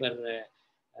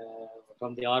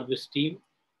from the Orbis team.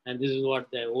 And this is what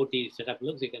the OT setup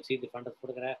looks. You can see the fundus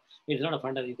photograph. It's not a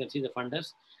fundus, you can see the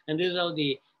fundus. And this is how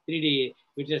the 3D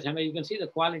vitreous hemorrhage, you can see the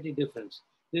quality difference.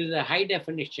 This is a high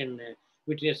definition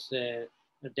vitreous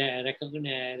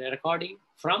recording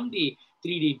from the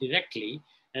 3D directly.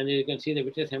 And you can see the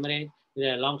vitreous hemorrhage with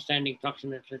a long-standing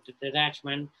proximal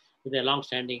detachment, with a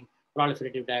long-standing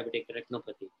proliferative diabetic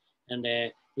retinopathy. And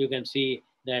you can see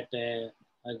that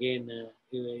again,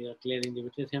 you're clearing the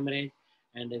vitreous hemorrhage.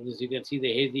 And this, you can see the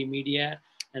hazy media,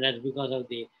 and that's because of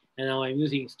the, and now I'm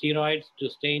using steroids to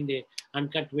stain the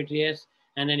uncut vitreous.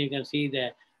 And then you can see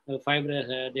the fibrous,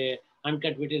 the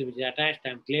uncut vitreous which is attached,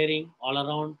 I'm clearing all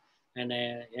around, and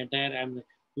entire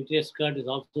vitreous skirt is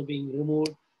also being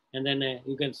removed. And then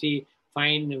you can see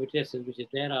fine vitreous which is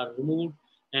there are removed.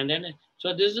 And then,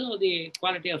 so this is how the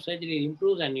quality of surgery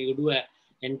improves, and you do a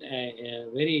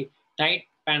very tight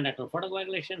pan-retinal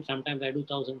photocoagulation. Sometimes I do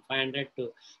 1,500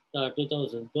 to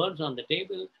 2,000 burns on the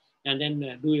table, and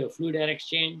then do your fluid air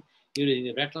exchange using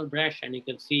the retinal brush, and you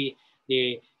can see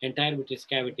the entire vitreous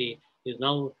cavity is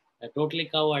now totally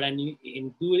covered. And you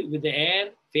do it with the air,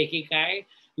 phakic eye,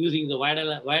 using the wide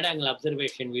angle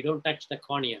observation. We don't touch the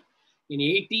cornea. In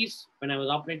the 80s, when I was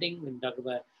operating with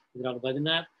Dr.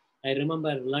 Badinath, I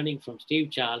remember learning from Steve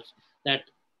Charles that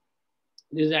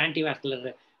this is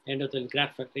antivascular endothelial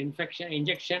graft factor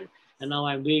injection, and now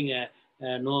I'm doing a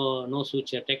no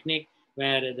suture technique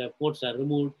where the ports are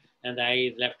removed and the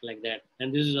eye is left like that.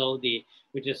 And this is how the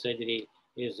vitreous surgery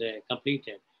is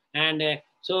completed. And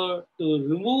so to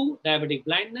remove diabetic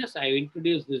blindness, I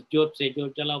introduced this Jyot Se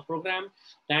Jyot Jala program,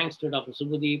 thanks to Dr.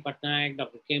 Subudhi Patnaik,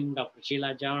 Dr. Kim, Dr.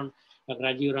 Sheila John, Dr.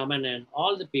 Rajiv Raman, and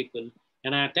all the people.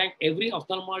 And I thank every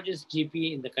ophthalmologist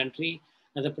GP in the country.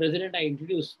 As a president, I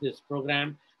introduced this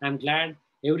program. I'm glad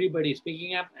everybody is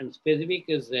speaking up, and specific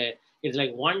is it's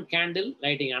like one candle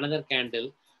lighting another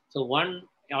candle. So one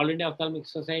All India Ophthalmic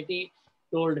Society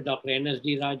told Dr.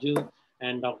 NSD Raju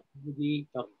and Dr. Budhi,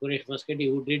 Dr. Quresh Muscati,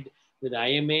 who did with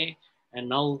IMA, and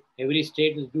now every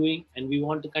state is doing, and we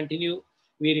want to continue.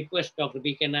 We request Dr.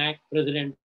 B.K. Nayak,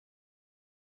 President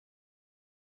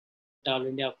All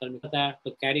India Ophthalmic Society,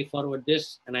 to carry forward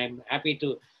this, and I'm happy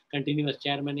to continue as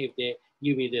chairman if they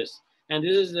give me this. And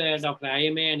this is Dr.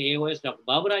 IMA and AOS, Dr.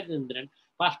 Baburajendran,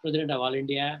 past president of All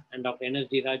India, and Dr.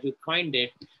 NSD Raju coined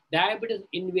it. Diabetes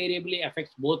invariably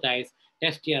affects both eyes.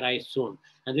 Test your eyes soon.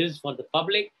 And this is for the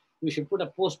public. We should put a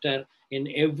poster in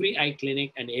every eye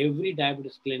clinic and every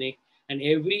diabetes clinic and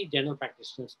every general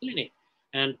practitioner's clinic.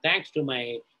 And thanks to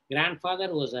my grandfather,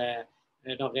 who was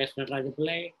Dr. S. Natarajan,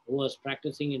 who was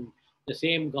practicing in the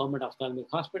same government ophthalmic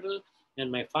hospital,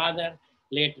 and my father,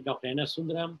 late Dr. N.S.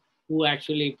 Sundaram, who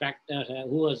actually practiced,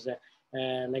 who was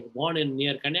like born in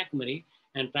near Kanyakumari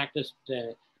and practiced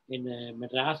in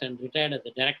Madras and retired as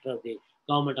the director of the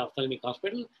Government Ophthalmic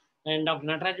Hospital. And Dr.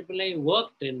 Natarajan Pillai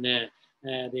worked in the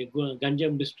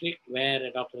Ganjam district,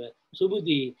 where Dr.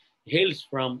 Subudhi hails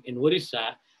from in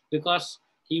Orissa, because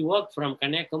he worked from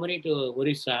Kanyakumari to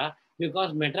Orissa,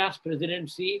 because Madras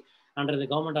presidency under the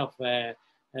government of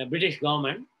British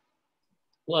government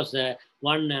was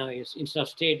instead of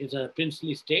state, it's a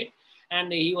princely state,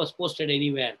 and he was posted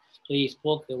anywhere. So he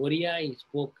spoke Oriya, he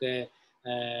spoke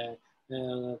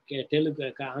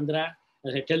Telugu, Andhra,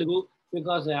 Telugu,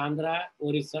 because Andhra,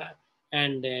 Orissa,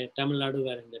 and Tamil Nadu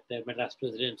were in the Madras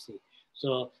presidency.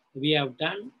 So we have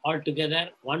done altogether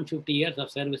 150 years of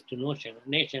service to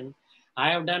nation.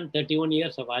 I have done 31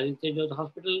 years of Aditya Jyoti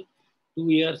Hospital, 2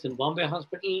 years in Bombay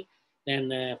Hospital,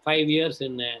 then 5 years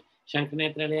in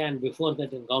Shankarnetralaya, and before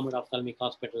that in Government Ophthalmic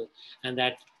Hospital. And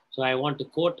that, so I want to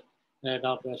quote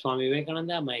Dr. Swami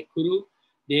Vivekananda, my guru: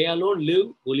 they alone live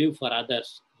who live for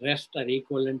others. Rest are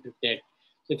equivalent to dead.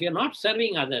 So if you're not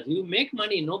serving others, you make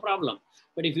money, no problem.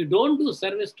 But if you don't do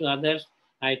service to others,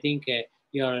 I think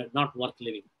you're not worth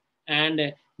living. And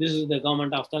this is the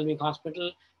Government Ophthalmic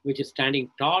Hospital, which is standing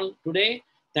tall today,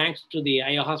 thanks to the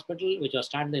Eye Hospital, which was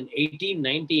started in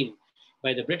 1819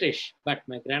 by the British. But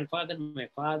my grandfather, my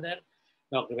father,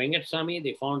 Dr. Venkateswamy,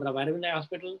 the founder of Aravinda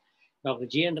Hospital, Dr.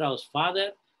 G.N. Rao's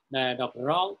father, Dr.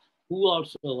 Rao, who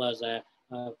also was a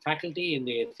faculty in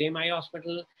the same Eye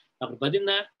Hospital, Dr.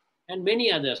 Badina, and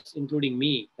many others, including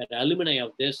me, that are alumni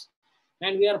of this.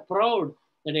 And we are proud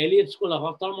that Elliott School of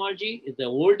Ophthalmology is the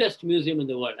oldest museum in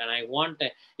the world. And I want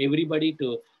everybody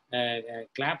to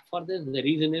clap for this. The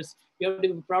reason is, you have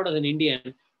to be proud as an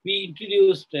Indian. We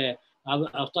introduced our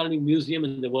ophthalmic museum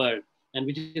in the world, and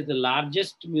which is the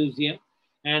largest museum.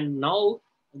 And now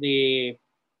the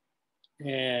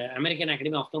American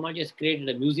Academy of Ophthalmology has created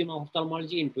a Museum of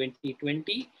Ophthalmology in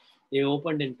 2020. They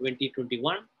opened in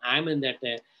 2021. I'm in that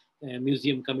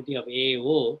museum committee of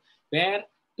AAO, where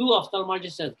 2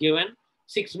 ophthalmologists have given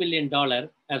 $6 million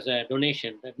as a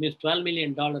donation. That means $12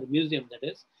 million museum, that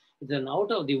is. It's an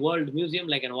out-of-the-world museum,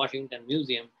 like a Washington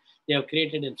Museum. They have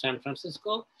created in San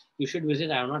Francisco. You should visit.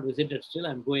 I have not visited still.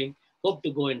 I'm going, hope to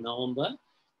go in November,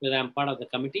 because I'm part of the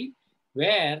committee,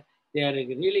 where they are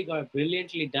really got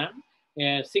brilliantly done.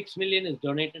 6 million is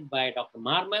donated by Dr.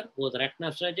 Marmer, who was a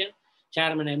retina surgeon,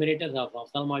 chairman emeritus of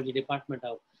ophthalmology department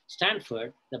of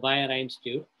Stanford, the Bayer Eye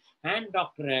Institute, and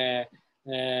Dr.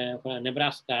 From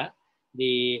Nebraska,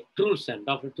 the Trulson,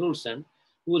 Dr. Trulson,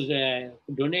 who's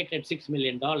donated $6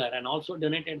 million and also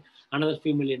donated another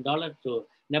few $1 million to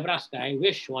Nebraska. I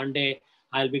wish one day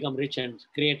I'll become rich and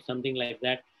create something like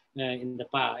that in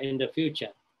the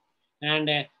future. And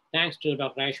thanks to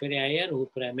Dr. Aishwarya Iyer, who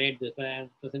made this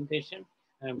presentation.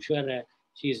 I'm sure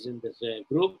she's in this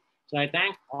group. So I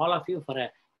thank all of you for a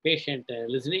patient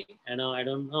listening. I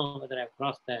don't know whether I've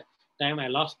crossed the time. I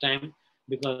lost time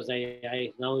because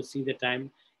I now see the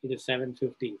time. It is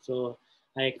 7:50. So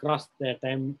I crossed the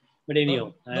time. But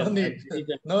anyhow, no need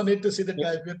to see the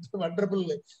time.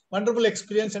 Wonderful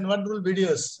experience and wonderful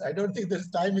videos. I don't think this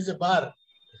time is a bar.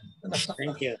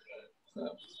 Thank you.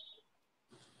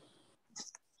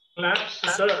 Claps,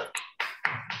 sir.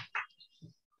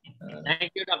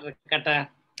 Thank you, Dr. Kata.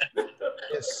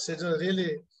 Yes, it's a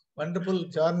really wonderful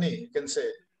journey, you can say.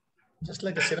 Just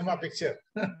like a cinema picture.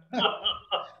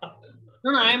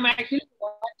 No, I'm actually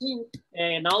watching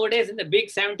nowadays in the big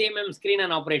 70mm screen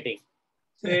and operating.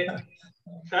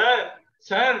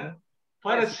 Sir,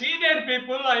 for senior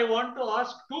people, I want to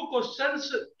ask 2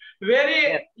 questions.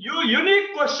 Very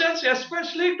unique questions,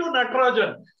 especially to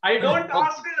Natarajan. I don't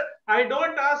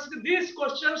ask these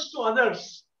questions to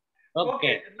others.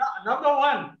 Okay. Number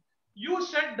 1, you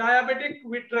said diabetic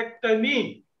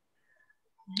vitrectomy.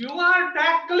 You are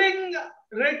tackling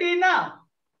retina.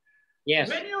 Yes.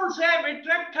 When you say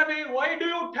vitrectomy, why do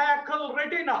you tackle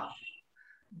retina?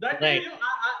 That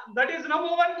is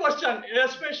number 1 question,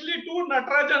 especially to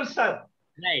Natarajan sir.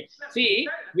 Right. See,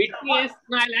 vitreous,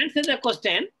 now I'll answer the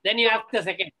question, then you ask the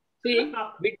second. See,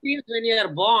 vitreous when you are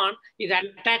born is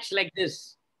attached like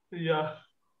this. Yeah.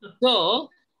 So,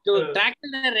 to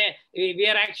tackle we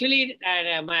are actually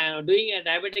doing a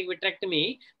diabetic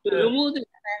vitrectomy to remove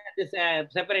this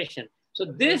separation. So,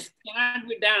 this cannot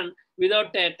be done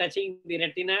without touching the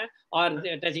retina or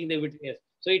touching the vitreous.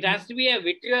 So, it has to be a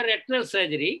vitreoretinal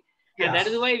surgery. And that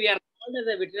is why we are called as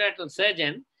a vitreoretinal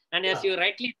surgeon. And as you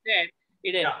rightly said,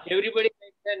 everybody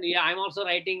said, I'm also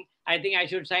writing, I think I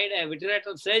should cite a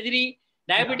vitreoretinal surgery,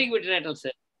 diabetic vitreoretinal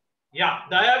surgery. Yeah,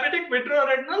 diabetic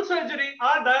vitreoretinal surgery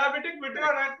or diabetic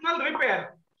vitreoretinal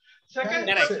repair. Second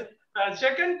question.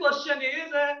 Second question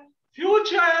is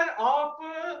future of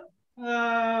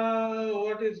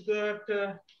what is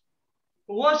that?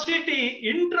 OCT,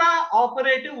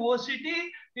 intra-operative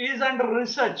OCT is under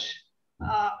research.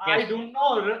 Yes. I don't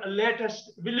know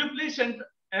latest. Will you please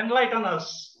enlighten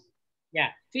us? Yeah.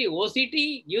 See,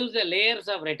 OCT gives the layers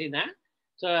of retina.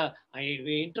 So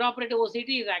intraoperative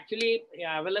OCT is actually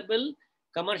available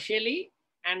commercially,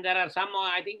 and there are some,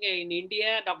 I think in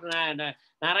India, Dr.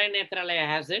 Natarajan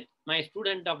has it. My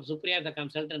student, Dr. Supriya, is a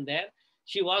consultant there.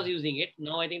 She was using it.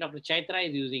 Now I think Dr. Chaitra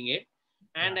is using it.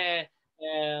 And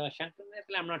Shankar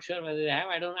Netral, I'm not sure whether they have.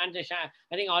 I don't. And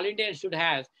I think All Indians should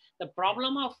have. The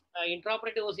problem of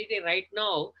intraoperative OCT right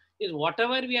now is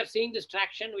whatever we are seeing this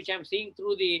traction, which I'm seeing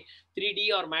through the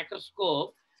 3D or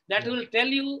microscope, that will tell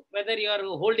you whether you are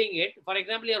holding it. For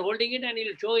example, you are holding it and it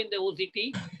will show in the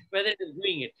OCT whether it is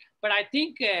doing it. But I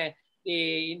think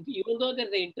even though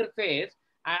there's the interface,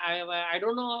 I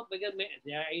don't know, because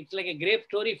it's like a great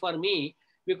story for me,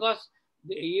 because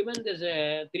even this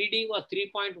 3D was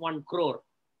 3.1 crore.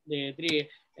 This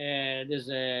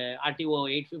RTO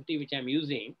 850 which I'm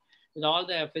using, with all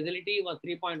the facility was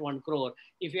 3.1 crore.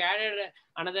 If you added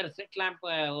another slit lamp,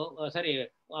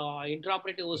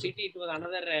 intraoperative OCT, it was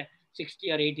another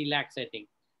 60 or 80 lakhs, I think.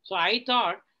 So I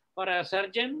thought for a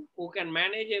surgeon who can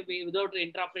manage without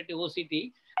intraoperative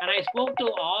OCT, and I spoke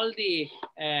to all the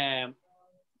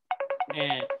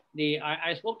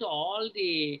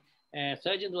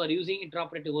surgeons who are using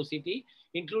intraoperative OCT,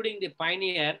 including the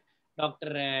pioneer,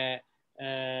 Dr.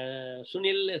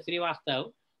 Sunil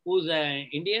Srivastav, who's an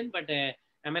Indian but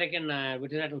American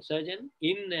veterinary surgeon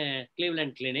in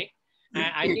Cleveland Clinic.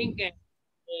 I think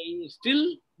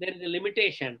still there is a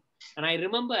limitation. And I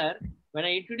remember when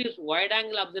I introduced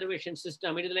wide-angle observation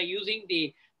system, it is like using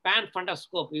the pan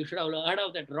fundoscope. You should have heard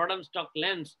of that Rodenstock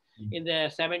lens in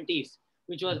the 70s,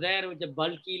 which was there with the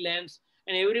bulky lens.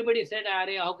 And everybody said,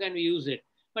 how can we use it?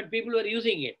 But people were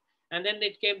using it. And then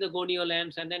it came the gonio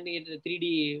lens, and then the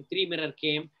 3D 3-mirror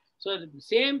came. So the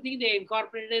same thing they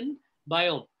incorporated in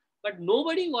biome. But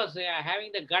nobody was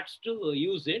having the guts to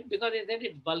use it because they said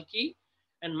it's bulky.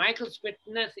 And Michael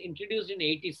Spitzner introduced in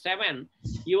 87,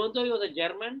 even though he was a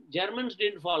German, Germans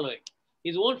didn't follow it.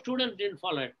 His own students didn't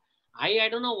follow it. I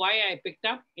don't know why I picked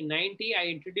up. In 90, I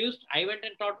introduced, I went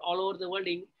and taught all over the world,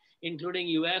 including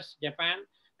US, Japan,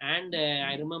 and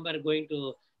I remember going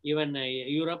to even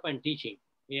Europe and teaching.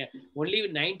 Yeah. Only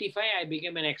in 95, I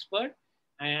became an expert.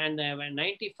 And when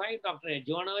 95, Dr.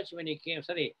 Joanovich, when he came,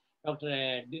 sorry,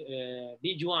 Dr.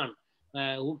 D. Juan,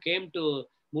 who came to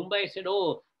Mumbai, said,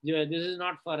 oh, this is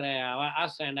not for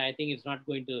us, and I think it's not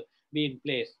going to be in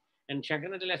place. And Shankar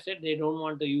said they don't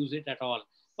want to use it at all.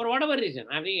 For whatever reason.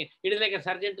 I mean, it is like a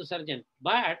surgeon to surgeon.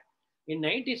 But in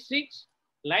 96,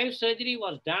 live surgery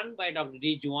was done by Dr.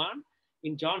 D. Juan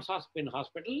in Johns Hopkins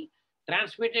Hospital,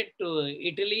 transmitted to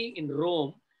Italy in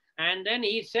Rome. And then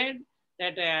he said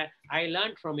that I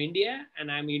learned from India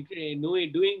and I'm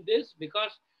doing this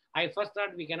because I first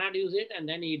thought we cannot use it, and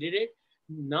then he did it.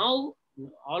 Now,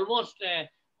 almost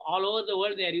all over the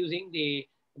world, they are using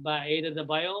either the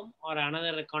biome or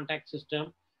another contact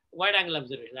system, wide angle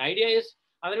observation. The idea is,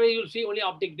 otherwise you'll see only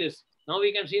optic disc. Now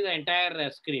we can see the entire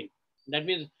screen. That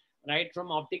means right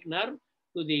from optic nerve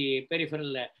to the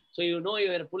peripheral. So you know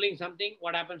you are pulling something,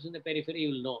 what happens in the periphery, you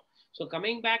will know. So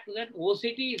coming back to that,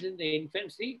 OCT is in the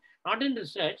infancy, not in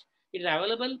research. It is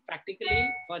available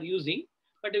practically for using,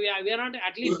 but we are not,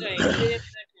 at least we are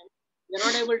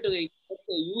not able to get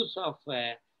the use of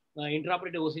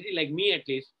intraoperative OCT, like me at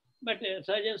least. But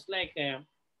surgeons like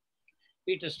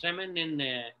Peter Stremen in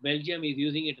Belgium is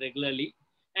using it regularly.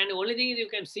 And the only thing is you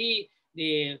can see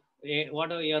the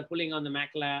whatever you are pulling on the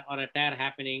macula or a tear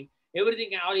happening,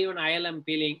 everything, or even ILM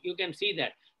peeling, you can see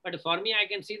that. But for me, I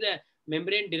can see the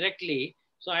membrane directly.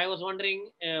 So I was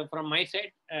wondering from my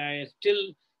side,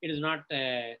 still it is not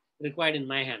required in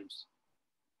my hands.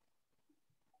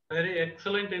 Very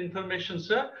excellent information,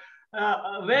 sir.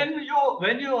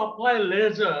 When you apply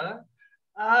laser,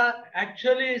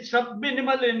 actually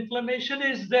subminimal inflammation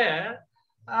is there.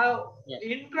 Yes.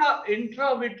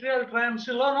 Intravitreal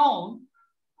triamcinolone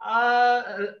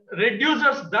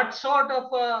reduces that sort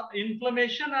of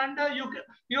inflammation, and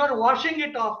you are washing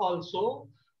it off also.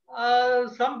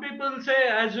 Some people say,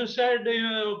 as you said,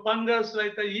 fungus,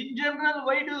 like in general,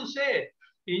 why do you say?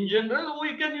 In general,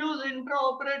 we can use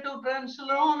intraoperative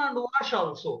triamcinolone and wash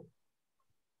also.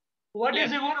 What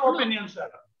is your opinion, sir?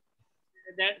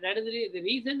 That is the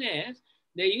reason is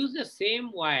they use the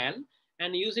same vial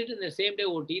and use it in the same day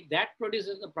OT. That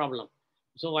produces the problem.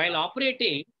 So while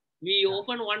operating, we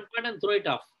open one part and throw it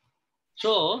off.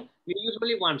 So we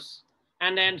usually once.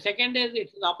 And then second is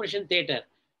it's the operation theater.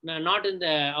 not in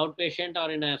the outpatient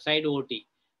or in a side OT.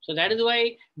 So that is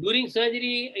why during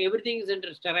surgery, everything is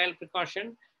under sterile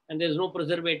precaution and there's no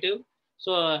preservative.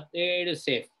 So it is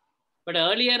safe. But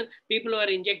earlier, people were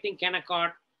injecting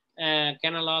Canacort,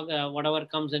 Canalog, whatever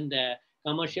comes in the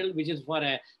commercial, which is for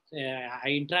a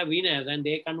intravenous, and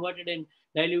they converted and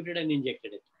diluted and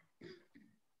injected it.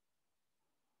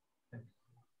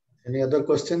 Any other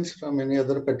questions from any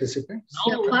other participants?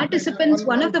 Yeah, participants,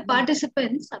 one of the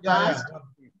participants asked,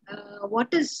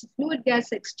 what is fluid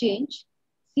gas exchange,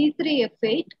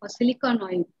 C3F8 or silicone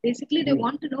oil? Basically, they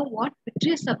want to know what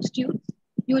vitreous substitutes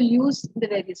you will use in the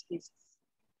various cases,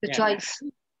 the choice.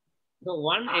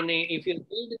 So if you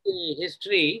read the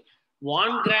history,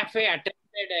 Von Graffe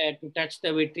attempted to touch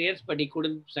the vitreous, but he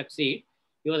couldn't succeed.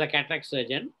 He was a cataract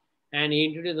surgeon, and he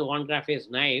introduced the Von Graffe's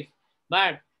knife.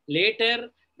 But later,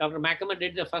 Dr. Macamar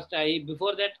did the first,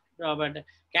 before that, Robert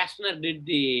Kastner did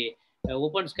the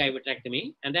open sky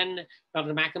vitrectomy, and then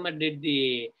Dr. Macamar did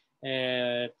the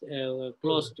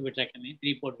closed vitrectomy,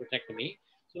 3-port vitrectomy.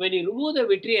 So when you remove the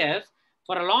vitreous,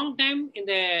 for a long time in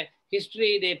the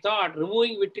history, they thought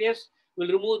removing vitreous will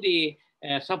remove the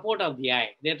support of the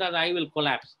eye. They thought the eye will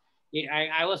collapse.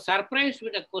 I was surprised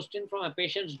with a question from a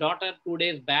patient's daughter 2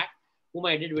 days back, whom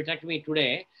I did vitrectomy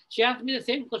today. She asked me the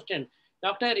same question.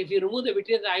 Doctor, if you remove the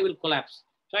vitreous, the eye will collapse.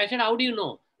 So I said, how do you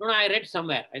know? No, I read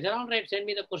somewhere. I said, all right, send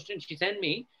me the question. She sent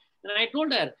me. And I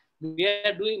told her, we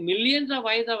are doing millions of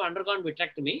eyes have undergone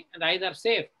vitrectomy and the eyes are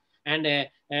safe. And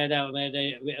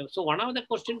so one of the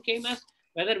question came as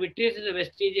whether vitreous is a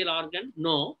vestigial organ.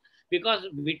 No, because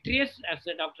vitreous, as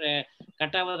Dr.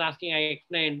 Katta was asking, I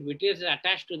explained, vitreous is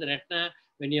attached to the retina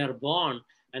when you are born,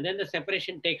 and then the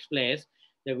separation takes place.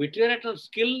 The vitreoretinal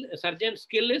skill, surgeon's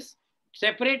skill is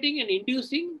separating and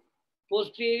inducing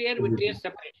posterior vitreous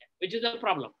separation, which is a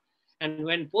problem. And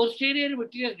when posterior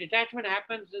vitreous detachment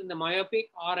happens in the myopic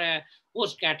or a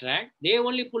post-cataract, they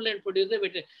only pull and produce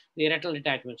the retinal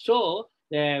detachment. So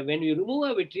when we remove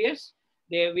a vitreous,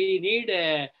 we need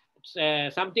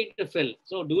something to fill.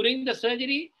 So during the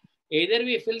surgery, either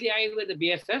we fill the eye with the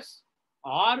BSS,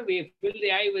 or we fill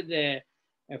the eye with the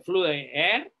fluid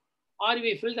air, or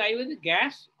we fill the eye with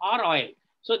gas or oil.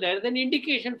 So there is an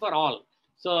indication for all.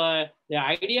 So the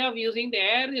idea of using the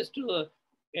air is to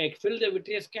fill the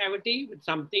vitreous cavity with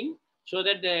something so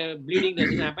that the bleeding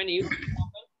doesn't happen.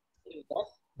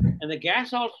 And the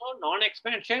gas also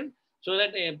non-expansion so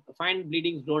that fine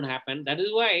bleedings don't happen. That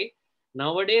is why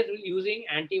nowadays we're using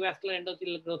antivascular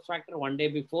endothelial growth factor 1 day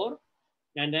before.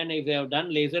 And then if they have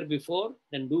done laser before,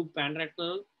 then do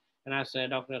panretinal. And as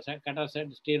Dr. Katta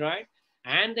said, steroid.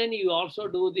 And then you also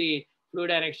do the fluid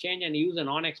air exchange and use a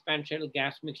non-expansional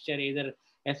gas mixture, either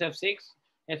SF6.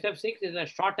 SF6 is a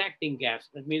short-acting gas.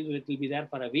 That means it will be there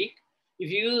for a week. If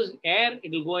you use air,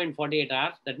 it will go in 48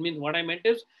 hours. That means what I meant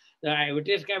is the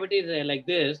vitreous cavity is like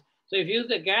this. So if you use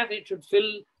the gas, it should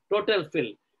fill, total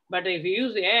fill. But if you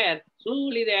use air,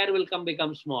 slowly the air will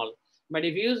become small. But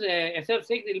if you use SF6,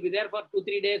 it will be there for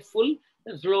 2-3 days full,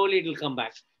 and slowly it will come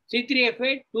back.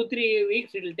 C3F8, 2-3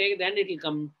 weeks it will take, then it will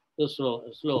come to slow.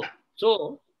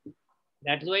 So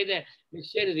that's why the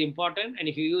mixture is important. And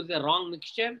if you use the wrong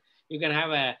mixture, you can have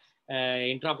a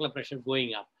intraocular pressure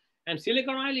going up. And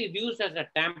silicone oil is used as a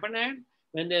tamponade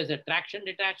when there's a traction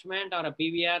detachment or a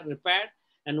PVR repaired,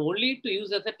 and only to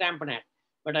use as a tamponade.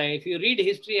 But if you read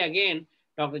history again,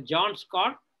 Dr. John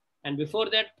Scott, and before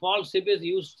that, Paul Sibis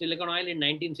used silicone oil in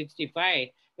 1965,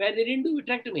 where they didn't do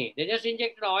vitrectomy. They just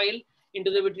injected oil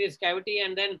into the vitreous cavity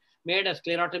and then made a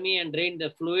sclerotomy and drained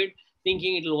the fluid,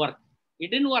 thinking it will work.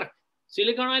 It didn't work.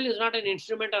 Silicone oil is not an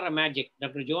instrument or a magic.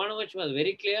 Dr. Jovanovic was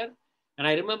very clear. And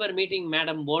I remember meeting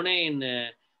Madame Bonnet in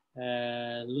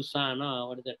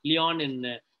Lyon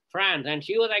in France, and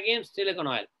she was against silicone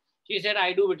oil. She said,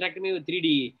 I do vitrectomy with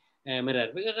 3D mirror,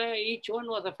 because each one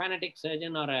was a fanatic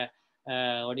surgeon or a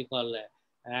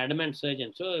adamant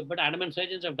surgeon. So, but adamant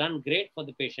surgeons have done great for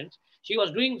the patients. She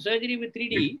was doing surgery with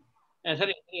 3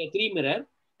 mirror,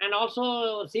 and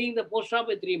also seeing the post-op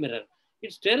with 3 mirror.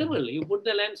 It's terrible. You put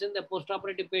the lens in the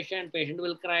post-operative patient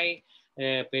will cry,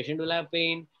 patient will have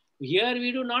pain. Here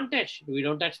we do non-touch. We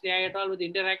don't touch the eye at all with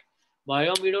Interact.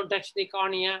 Biome, we don't touch the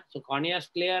cornea. So cornea is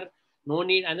clear, no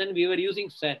need. And then we were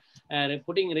using,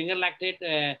 putting ringer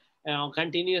lactate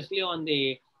continuously on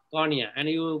the cornea, and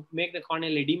you make the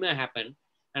corneal edema happen.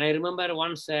 And I remember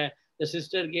once the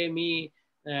sister gave me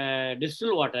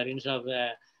distilled water instead of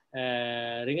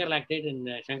ringer lactate in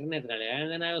Shankarnetralaya, and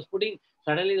then I was putting,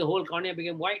 suddenly the whole cornea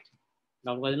became white.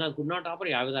 Dr. Badrinath could not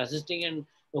operate. I was assisting and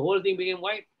the whole thing became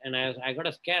white, and I got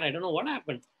a scare. I don't know what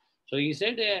happened. So he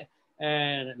said,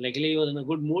 luckily he was in a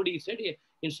good mood. He said,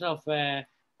 instead of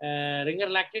ringer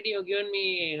lactate, you have given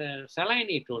me saline,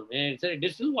 he told me. It's a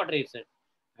distilled water, he said.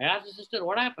 I asked the sister,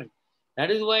 what happened?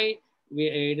 That is why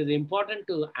it is important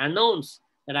to announce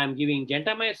that I'm giving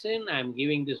gentamicin, I'm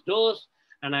giving this dose,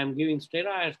 and I'm giving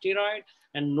steroid,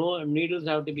 and no needles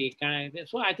have to be connected.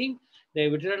 So I think the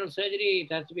vitreoretinal surgery,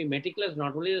 it has to be meticulous,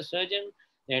 not only the surgeon,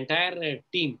 the entire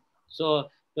team. So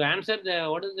to answer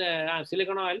what is the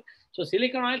silicone oil? So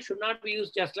silicone oil should not be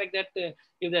used just like that.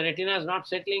 If the retina is not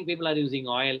settling, people are using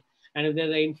oil. And if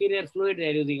there's an inferior fluid,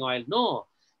 they're using oil. No,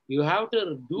 you have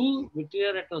to do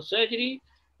vitreoretinal surgery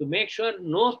to make sure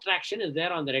no traction is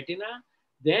there on the retina.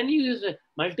 Then you use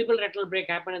multiple retinal break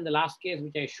happened in the last case,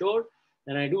 which I showed.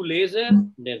 Then I do laser,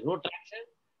 there's no traction.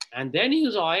 And then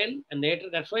use oil, and later,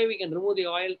 that's why we can remove the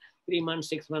oil 3 months,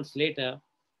 6 months later,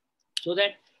 so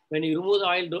that when you remove the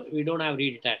oil, we don't have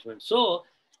redetachment. So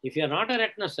if you're not a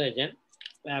retina surgeon,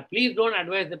 please don't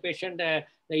advise the patient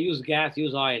they use gas,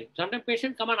 use oil. Sometimes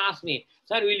patients come and ask me,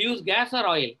 sir, we'll use gas or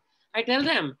oil? I tell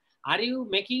them, are you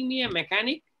making me a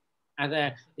mechanic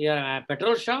as you're a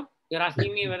petrol shop? You're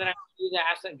asking me whether I use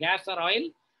gas or oil?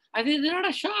 I say, they're not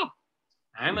a shop.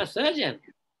 I'm a surgeon.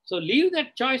 So leave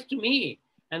that choice to me.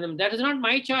 And that is not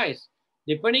my choice.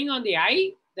 Depending on the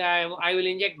eye, I will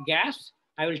inject gas.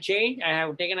 I will change. I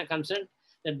have taken a consent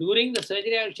that during the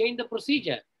surgery, I will change the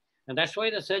procedure. And that's why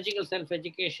the surgical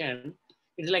self-education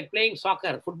is like playing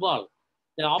soccer, football.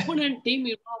 The opponent team,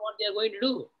 you know what they are going to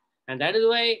do. And that is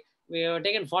why we have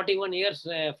taken 41 years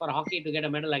for hockey to get a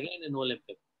medal again in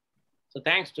Olympic. So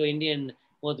thanks to Indian,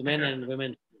 both men and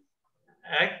women.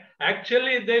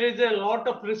 Actually, there is a lot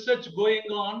of research going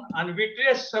on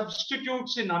vitreous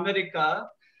substitutes in America.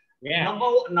 Yeah.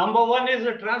 Number one is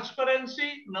the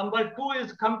transparency. Number two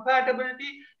is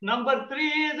compatibility. Number three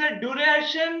is the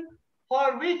duration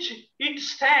for which it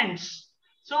stands.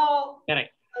 So,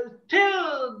 correct.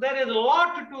 Till there is a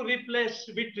lot to replace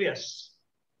vitreous.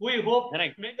 We hope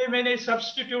many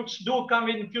substitutes do come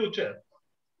in future.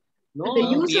 No,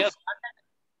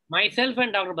 myself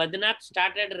and Dr. Badrinath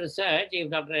started research. If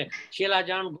Dr. Sheila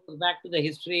John goes back to the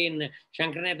history in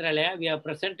Shankar Nethralaya, we have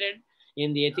presented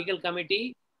in the ethical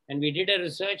committee, and we did a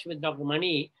research with Dr.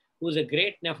 Mani, who is a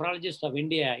great nephrologist of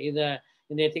India, is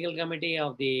in the ethical committee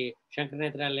of the Shankar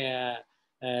Nethralaya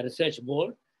research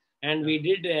board. And we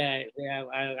did,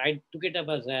 I took it up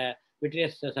as a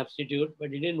vitreous substitute,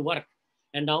 but it didn't work.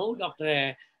 And now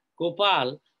Dr.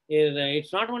 Gopal is,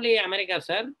 it's not only America,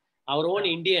 sir. Our own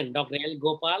Indian, Dr. L.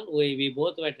 Gopal, we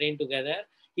both were trained together.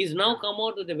 He's now come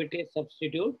out with the vitreous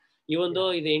substitute, even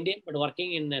though he's Indian, but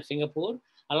working in Singapore,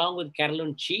 along with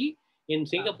Carolyn Chi. In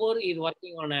Singapore, he's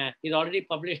working on he's already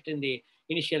published in the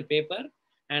initial paper.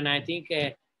 And I think,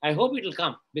 I hope it will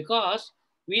come, because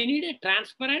we need a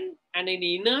transparent and an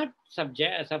inert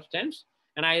substance.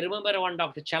 And I remember one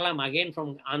Dr. Chalam, again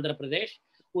from Andhra Pradesh,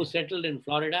 who settled in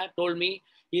Florida, told me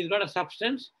he's got a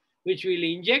substance which will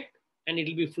inject, and it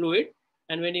will be fluid.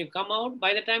 And when you come out,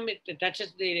 by the time it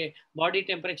touches the body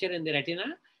temperature in the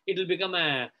retina, it will become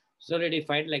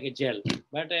solidified like a gel.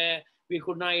 But we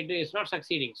could not, it's not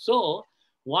succeeding. So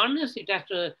one is it has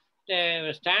to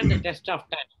stand the test of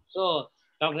time. So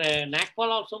Dr. Nagpal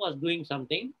also was doing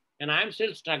something, and I'm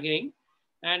still struggling.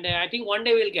 And I think one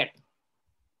day we'll get.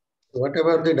 What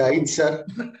about the dyes, sir?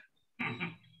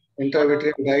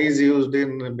 Intravitreal dyes used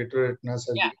in vitreoretinal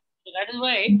surgery. Yeah. So that is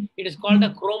why it is called a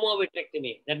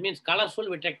chromovitrectomy. That means colorful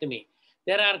vitrectomy.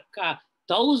 There are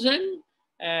 1,000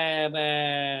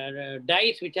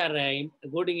 dyes which are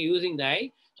using the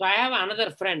eye. So I have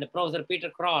another friend, Professor Peter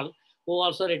Kroll, who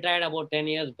also retired about 10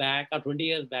 years back or 20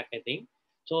 years back, I think.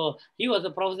 So he was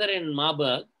a professor in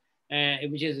Marburg,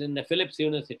 which is in the Philipps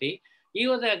University. He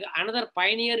was another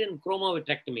pioneer in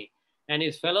chromovitrectomy, and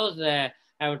his fellows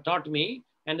have taught me.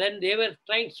 And then they were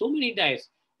trying so many dyes.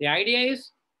 The idea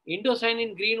is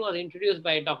indocyanine green was introduced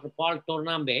by Dr. Paul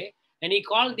Tournambe, and he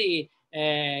called the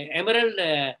Emerald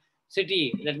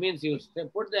City. That means you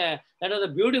put that was a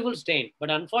beautiful stain. But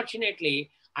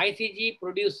unfortunately, ICG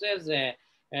produces,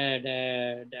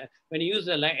 when you use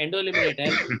the endoeliminator,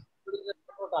 produces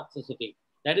phototoxicity.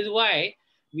 That is why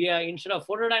we are, instead of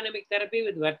photodynamic therapy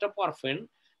with verteporfin,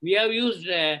 we have used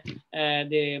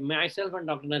myself and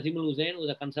Dr. Nazimul Hussain, who is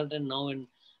a consultant now in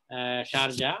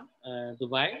Sharjah,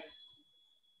 Dubai.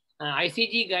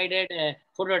 ICG guided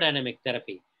photodynamic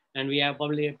therapy, and we have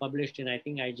published in, I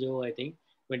think, IGO,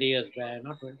 20 years back,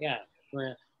 not 20, yeah,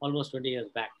 almost 20 years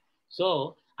back.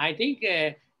 So I think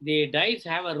the dyes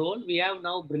have a role. We have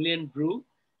now Brilliant Brew,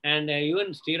 and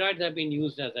even steroids have been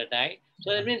used as a dye.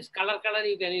 So that means color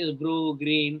you can use blue,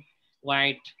 green,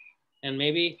 white, and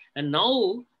maybe, and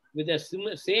now with the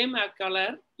same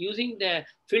color, using the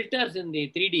filters in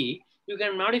the 3D, you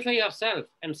can modify yourself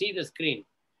and see the screen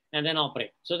and then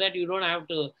operate so that you don't have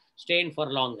to stay in for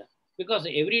longer. Because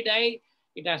every dye,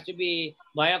 it has to be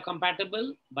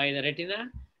biocompatible by the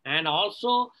retina. And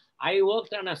also, I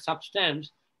worked on a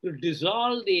substance to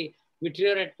dissolve the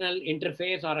vitreoretinal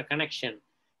interface or a connection.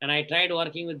 And I tried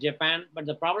working with Japan, but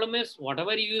the problem is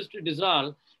whatever you use to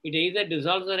dissolve, it either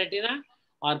dissolves the retina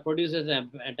or produces a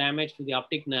damage to the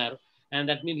optic nerve. And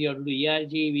that means you have to do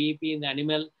ERG, VEP in the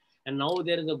animal. And now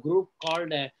there is a group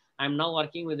called, I'm now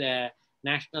working with a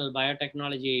National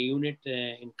Biotechnology Unit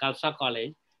in Khalsa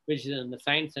College, which is in the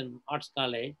Science and Arts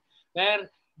College, where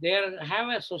they have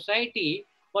a society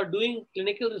for doing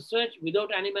clinical research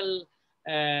without animal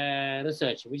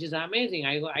research, which is amazing.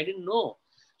 I didn't know.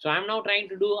 So I'm now trying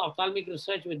to do ophthalmic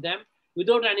research with them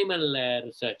without animal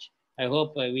research. I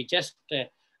hope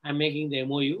I'm making the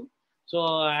MOU. So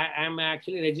I'm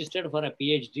actually registered for a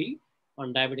PhD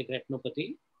on diabetic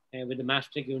retinopathy with the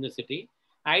Maastricht University.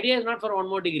 Idea is not for one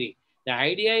more degree. The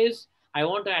idea is I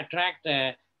want to attract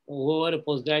whoever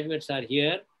postgraduates are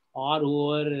here or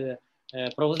whoever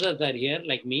professors are here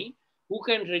like me, who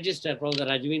can register. Professor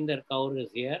Rajvinder Kaur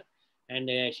is here, and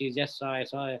she just saw, I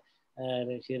saw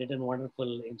she written a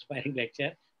wonderful, inspiring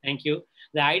lecture. Thank you.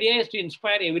 The idea is to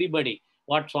inspire everybody.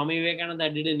 What Swami Vivekananda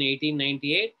did in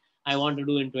 1898, I want to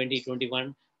do in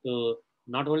 2021 to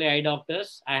not only eye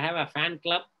doctors. I have a fan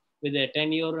club with a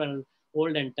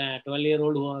 10-year-old and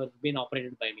 12-year-old who have been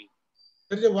operated by me.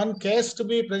 There is one case to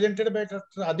be presented by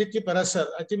Dr. Aditi Parasar.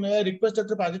 I think may I request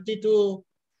Dr. Aditi to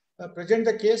present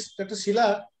the case, Dr.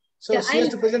 Sheila. So yeah, she has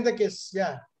to present the case.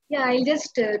 Yeah. Yeah, I'll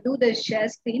just do the share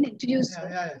screen, introduce her.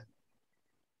 Yeah.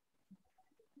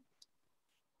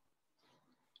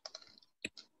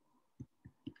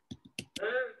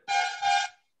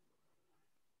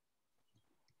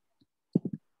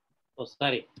 Oh,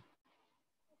 sorry.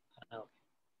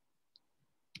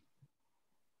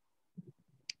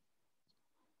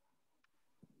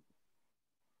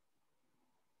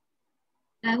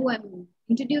 Now I'm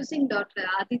introducing Dr.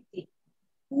 Aditi,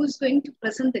 who is going to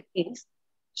present the case.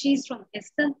 She's from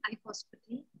Esteemed Eye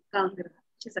Hospital, Kangra.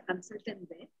 She's a consultant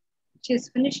there. She has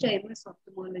finished her MS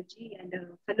Ophthalmology and a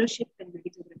fellowship in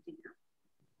medical retina.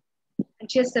 And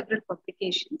she has several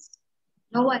publications.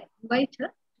 Now I invite her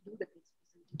to do the case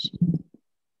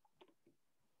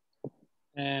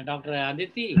presentation. Dr.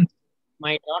 Aditi,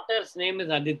 my daughter's name is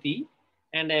Aditi.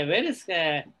 And where is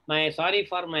sorry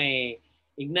for my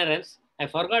ignorance, I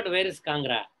forgot where is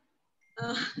Kangra.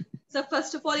 So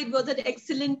first of all, it was an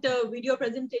excellent video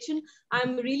presentation.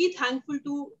 I'm really thankful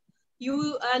to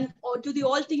you and to the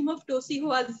all team of TOSI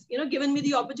who has given me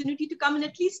the opportunity to come and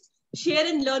at least share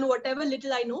and learn whatever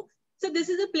little I know. So this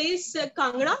is a place,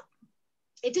 Kangra.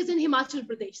 It is in Himachal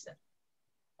Pradesh, sir.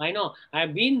 I know.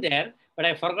 I've been there, but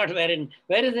I forgot where is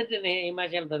it in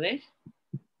Himachal Pradesh?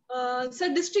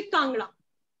 Sir, district Kangra.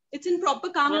 It's in proper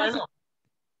Kangra.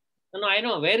 No, I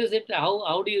know. Where is it?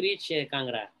 How do you reach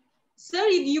Kangra? Sir,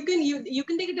 you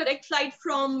can take a direct flight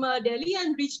from Delhi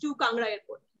and reach to Kangra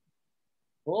airport.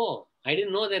 Oh, I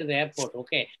didn't know there's the airport.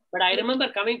 Okay. But I remember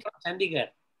coming from Chandigarh.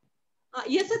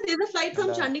 Yes, sir. There's a flight from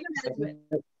Chandigarh as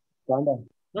well.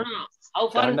 No. How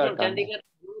far is from Chandigarh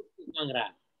to Kangra?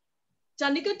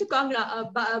 Chandigarh to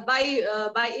Kangra.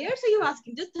 By air, so you're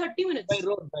asking? Just 30 minutes. By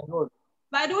road.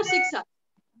 By road, 6 hours.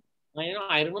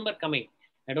 I remember coming.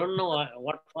 I don't know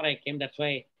what for I came. That's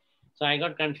why. So I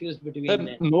got confused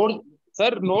between. North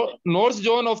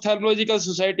Zone Ophthalmological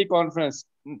Society Conference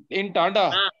in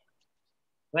Tanda.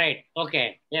 Right.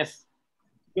 Okay. Yes.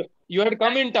 You had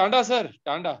come in Tanda, sir.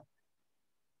 Tanda.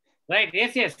 Right.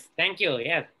 Yes. Thank you.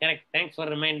 Yes. Correct. Thanks for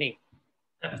reminding.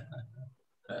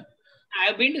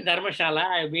 I've been to Dharmashala.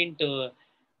 I've been to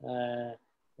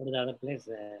what is the other place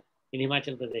in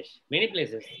Himachal Pradesh? Many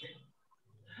places.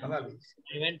 I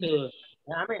went to.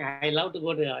 I love to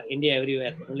go to India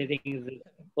everywhere. Only thing is,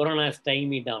 Corona is tying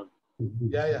me down.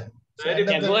 Yeah. So end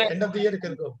of the year, you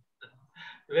can go.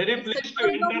 Very pleased to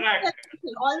interact.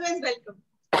 Always welcome.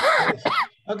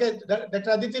 Okay,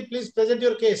 Dr. Aditi, please present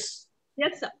your case.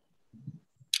 Yes, sir.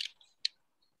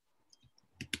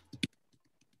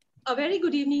 A very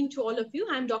good evening to all of you.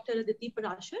 I'm Dr. Aditi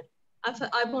Parashar.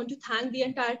 I want to thank the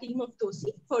entire team of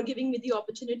TOSI for giving me the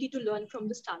opportunity to learn from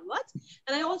the stalwarts.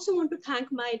 And I also want to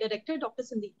thank my director, Dr.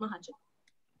 Sandeep Mahajan.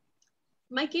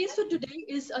 My case for today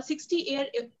is a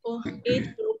 60-year-old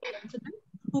resident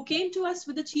who came to us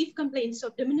with the chief complaints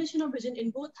of diminution of vision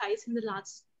in both eyes in the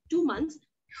last 2 months.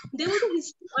 There was a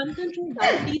history of uncontrolled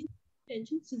diabetes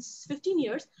tension since 15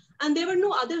 years, and there were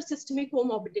no other systemic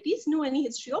comorbidities, no any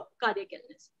history of cardiac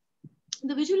illness.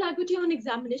 The visual acuity on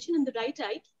examination in the right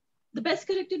eye The best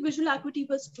corrected visual acuity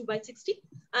was 2/60,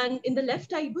 and in the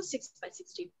left eye it was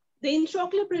 6/60. The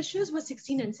intraocular pressures were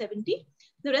 16 and 70.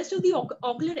 The rest of the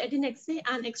ocular attenaxae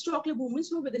and extraocular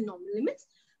movements were within normal limits.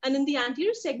 And in the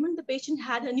anterior segment, the patient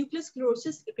had a nuclear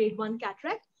sclerosis grade 1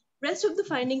 cataract. Rest of the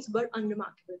findings were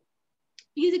unremarkable.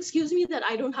 Please excuse me that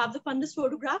I don't have the fundus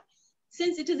photograph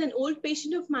since it is an old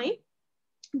patient of mine.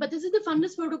 But this is the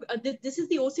fundus photograph. This is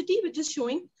the OCT which is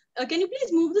showing. Can you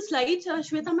please move the slide,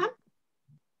 Shweta ma'am?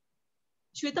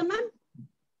 Shweta ma'am?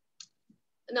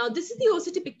 Now, this is the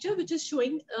OCT picture, which is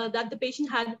showing that the patient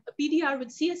had a PDR with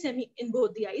CSME in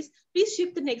both the eyes. Please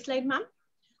shift the next slide, ma'am.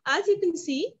 As you can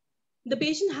see, the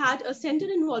patient had a center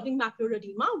involving macular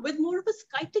edema with more of a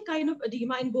skytic kind of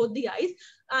edema in both the eyes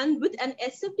and with an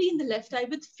SFD in the left eye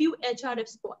with few HRF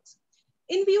spots.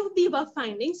 In view of the above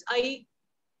findings, I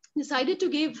decided to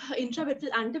give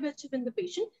intravitreal anti-VEGF in the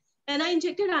patient, and I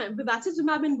injected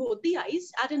bevacizumab in both the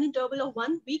eyes at an interval of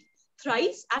 1 week,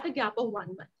 thrice at a gap of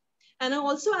 1 month. And I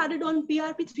also added on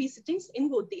PRP 3 sittings in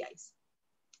both the eyes.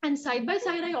 And side by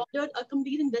side, I ordered a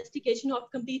complete investigation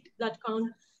of complete blood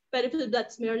count, peripheral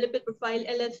blood smear, lipid profile,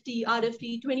 LFT,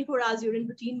 RFT, 24 hours urine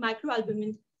routine,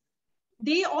 microalbumin.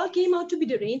 They all came out to be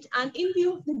deranged. And in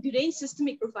view of the deranged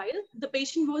systemic profile, the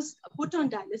patient was put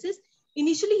on dialysis.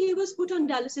 Initially, he was put on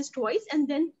dialysis twice, and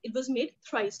then it was made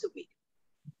thrice a week.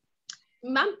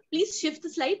 Ma'am, please shift the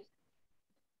slide.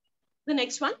 The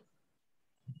next one.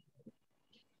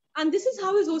 And this is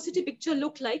how his OCT picture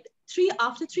looked like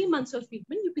after 3 months of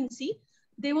treatment. You can see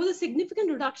there was a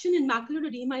significant reduction in macular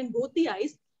edema in both the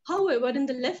eyes. However, in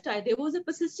the left eye, there was a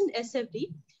persistent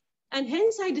SFD. And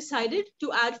hence, I decided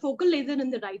to add focal laser in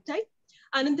the right eye.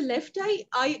 And in the left eye,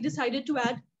 I decided to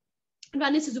add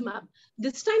ranibizumab.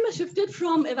 This time, I shifted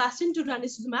from Avastin to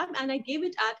ranibizumab, and I gave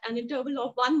it at an interval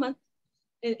of 1 month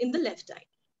in the left eye.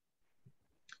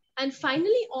 And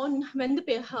finally,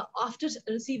 after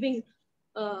receiving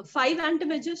 5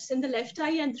 anti-VEGFs in the left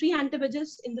eye and 3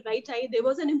 anti-VEGFs in the right eye, there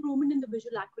was an improvement in the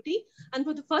visual acuity. And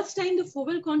for the first time, the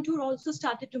foveal contour also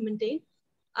started to maintain.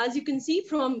 As you can see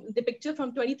from the picture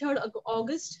from 23rd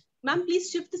August. Ma'am, please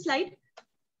shift the slide.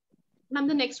 Ma'am,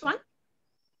 the next one.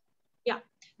 Yeah,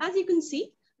 as you can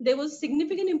see, there was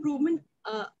significant improvement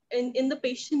in the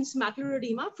patient's macular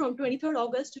edema from 23rd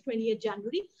August to 28th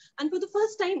January. And for the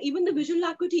first time, even the visual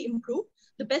acuity improved.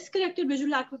 The best corrected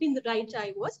visual acuity in the right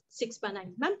eye was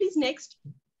 6/9. Ma'am, please next.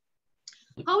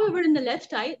 However, in the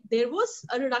left eye, there was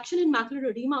a reduction in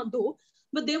macular edema though,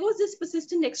 but there was this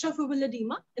persistent extrafoveal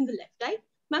edema in the left eye.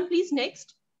 Ma'am, please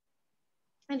next.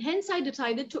 And hence I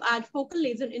decided to add focal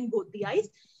laser in both the eyes.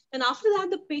 And after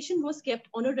that, the patient was kept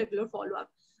on a regular follow-up.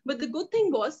 But the good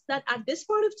thing was that at this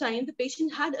point of time, the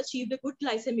patient had achieved a good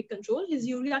glycemic control. His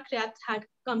urea creat had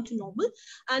come to normal.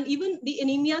 And even the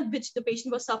anemia which the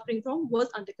patient was suffering from was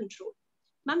under control.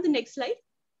 Ma'am, the next slide.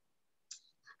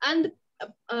 And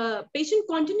the patient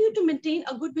continued to maintain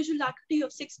a good visual acuity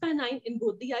of 6/9 in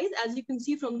both the eyes. As you can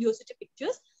see from the OCT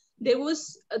pictures, there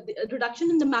was a reduction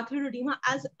in the macular edema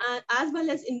as well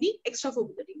as in the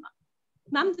extrafoveal edema.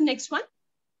 Ma'am, the next one.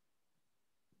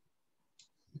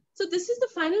 So this is the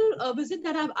final visit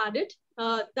that I've added.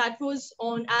 That was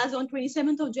on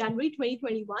 27th of January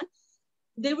 2021.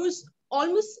 There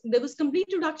was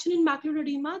complete reduction in macular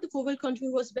edema. The foveal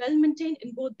contour was well maintained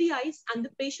in both the eyes, and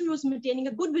the patient was maintaining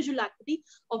a good visual acuity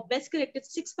of best corrected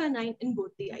 6/9 in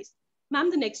both the eyes.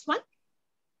 Ma'am, the next one.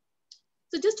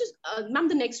 So ma'am,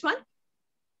 the next one.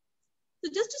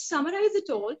 So just to summarize it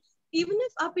all, even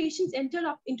if our patients enter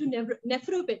up into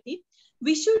nephropathy,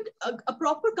 we should, a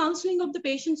proper counseling of the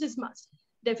patients is must.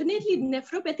 Definitely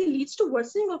nephropathy leads to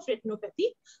worsening of retinopathy,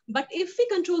 but if we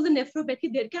control the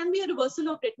nephropathy, there can be a reversal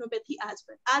of retinopathy as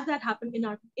well, as that happened in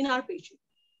our patient.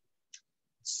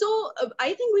 So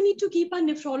I think we need to keep our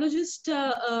nephrologist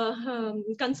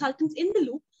consultants in the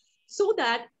loop so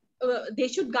that they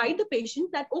should guide the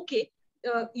patient that, okay,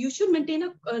 you should maintain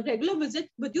a regular visit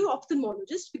with your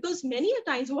ophthalmologist, because many a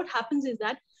times what happens is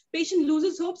that patient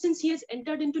loses hope since he has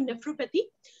entered into nephropathy.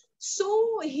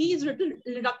 So he is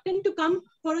reluctant to come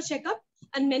for a checkup.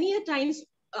 And many a times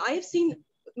I have seen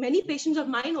many patients of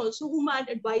mine also whom I had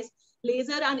advised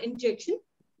laser and injection,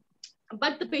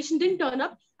 but the patient didn't turn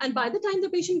up. And by the time the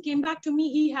patient came back to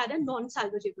me, he had a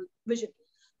non-salvageable vision.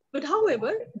 But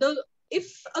however,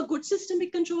 if a good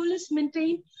systemic control is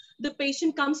maintained, the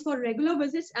patient comes for regular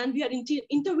visits and we are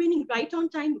intervening right on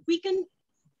time, we can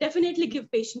definitely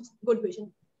give patients good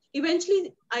vision.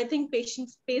 Eventually, I think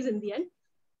patients pays in the end.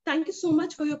 Thank you so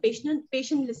much for your patient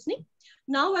listening.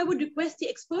 Now I would request the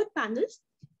expert panels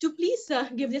to please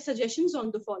give their suggestions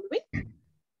on the following.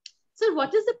 Sir,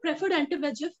 what is the preferred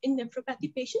anti-VEGF in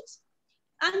nephropathy patients?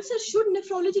 And sir, should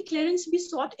nephrology clearance be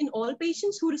sought in all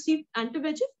patients who receive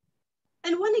anti-VEGF?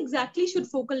 And when exactly should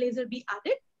focal laser be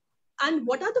added? And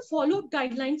what are the follow-up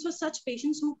guidelines for such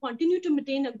patients who continue to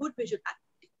maintain a good visual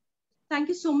acuity? Thank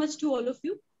you so much to all of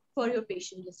you for your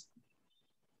patient listening.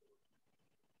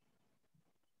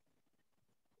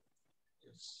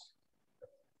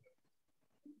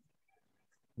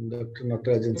 Dr.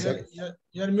 Natarajan, sir.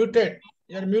 You're muted.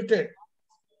 You're muted.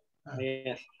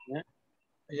 Yes. Yeah.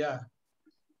 Yeah.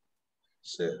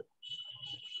 So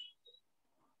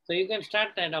you can start,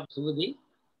 Dr. Subudhi.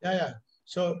 Yeah.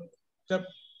 So the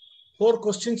 4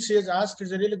 questions she has asked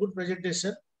is a really good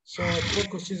presentation. So 4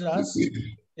 questions are asked.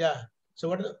 Yeah. So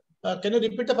what? Can you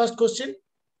repeat the first question,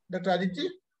 Dr. Aditi?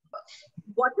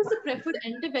 What is the preferred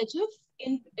anti-VEGF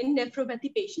in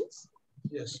nephropathy patients?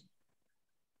 Yes.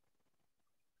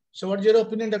 So what is your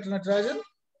opinion, Dr. Natarajan?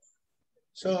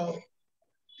 So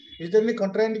is there any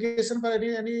contraindication for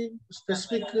any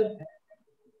specific?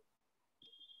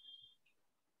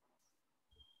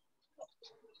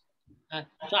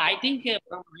 So I think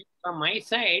from my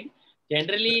side,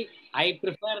 generally I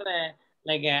prefer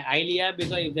like Eylea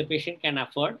because if the patient can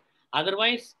afford.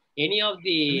 Otherwise, any of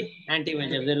the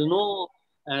anti-VEGF, there is no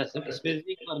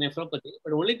specific for nephropathy.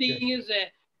 But only thing is,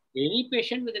 any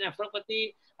patient with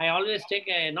nephropathy, I always take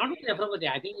not with nephropathy.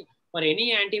 I think for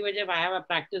any anti-VEGF, I have a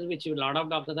practice which a lot of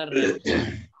doctors are.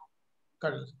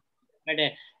 But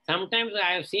sometimes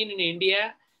I have seen in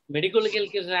India, medical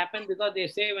cases happen because they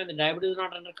say when the diabetes is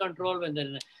not under control, when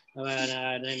the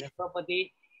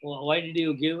nephropathy, why did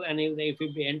you give? And if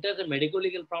it enters a medical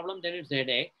legal problem, then it's a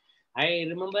headache. I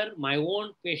remember my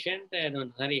own patient, a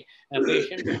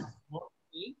patient,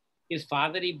 his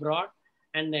father he brought,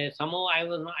 and somehow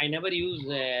I never used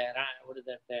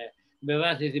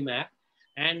bevacizumab,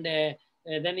 and then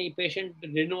the patient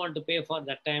didn't want to pay for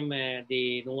that time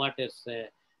the Novartis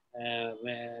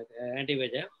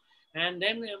anti-VEGF, and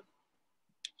then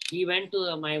he went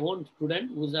to my own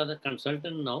student who's a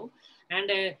consultant now,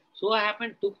 and so I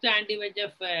happened took the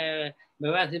anti-VEGF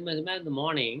bevacizumab in the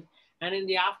morning, and in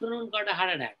the afternoon got a heart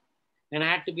attack, and I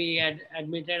had to be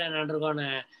admitted and undergone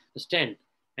a stent.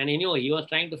 And he was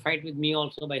trying to fight with me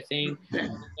also by saying,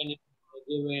 can you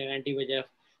give anti-VEGF?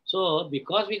 So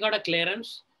because we got a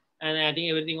clearance, and I think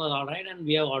everything was all right, and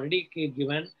we have already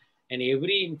given, and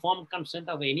every informed consent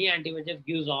of any anti-VEGF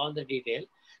gives all the detail,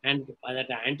 and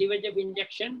that anti-VEGF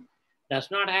injection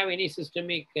does not have any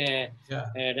systemic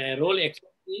role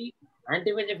except the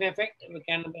anti-VEGF effect.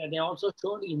 They also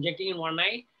showed injecting in one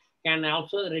eye can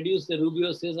also reduce the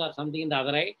rubeosis or something in the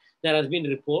other eye. There has been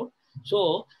report.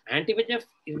 So anti-VEGF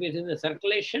is within the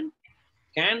circulation,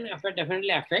 can definitely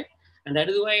affect, and that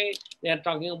is why they are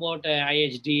talking about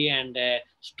IHD and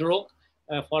stroke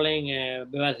following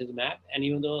bevacizumab. And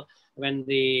even though when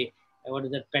the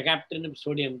pegaptinib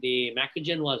sodium, the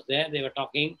Macugen was there, they were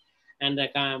talking, and the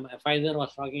Pfizer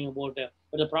was talking about,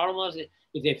 but the problem was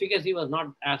its efficacy was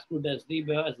not as good as the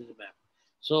bevacizumab.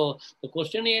 So the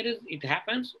question here is, it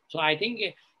happens. So I think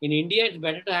in India, it's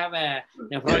better to have a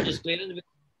nephrologist clearance.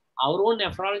 Our own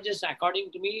nephrologist,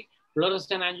 according to me,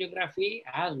 fluorescent angiography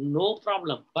has no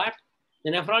problem. But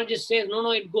the nephrologist says, no,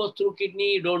 it goes through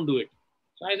kidney, don't do it.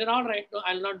 So I said, all right, no,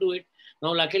 I'll not do it.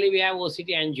 Now, luckily, we have OCT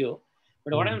angio.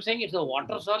 But what I'm saying is a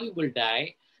water-soluble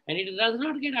dye, and it does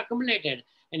not get accumulated.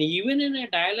 And even in a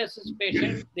dialysis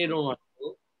patient, they don't want to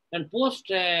do. And post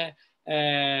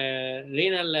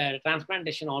renal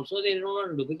transplantation also, they don't want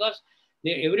to do, because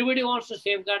everybody wants to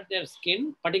safeguard their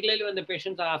skin, particularly when the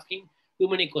patients are asking too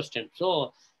many questions.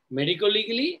 So medical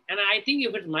legally, and I think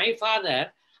if it's my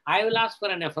father, I will ask for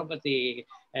a nephropathy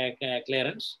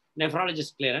clearance,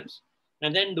 nephrologist clearance,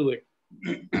 and then do it.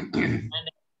 And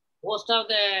most of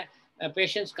the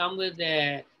patients come with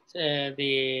the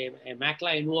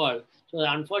macula involved. So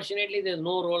unfortunately, there's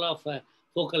no role of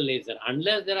focal laser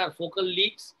unless there are focal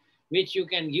leaks, which you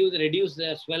can reduce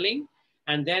the swelling,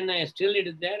 and then still it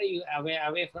is there, you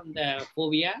away from the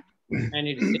fovea, and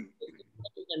it is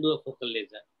you can do a focal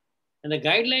laser. And the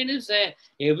guideline is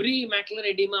every macular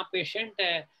edema patient,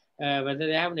 whether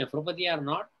they have nephropathy or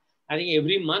not, I think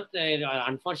every month,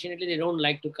 unfortunately, they don't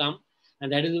like to come.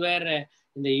 And that is where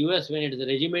in the US, when it is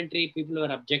regimentary, people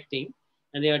were objecting,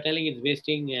 and they were telling it's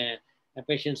wasting a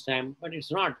patient's time, but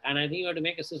it's not. And I think you have to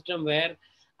make a system where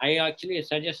I actually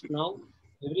suggest now,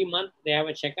 every month they have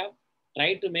a checkup,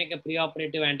 try to make a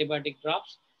preoperative antibiotic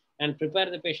drops, and prepare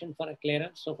the patient for a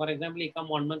clearance. So for example, you come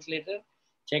 1 month later,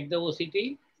 check the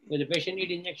OCT, if the patient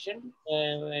need injection,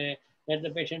 let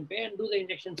the patient pay and do the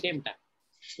injection same time.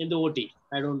 In the OT,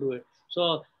 I don't do it.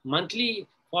 So monthly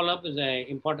follow-up is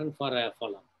important for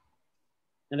follow-up.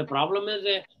 And the problem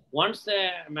is Once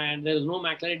there is no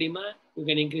macular edema, you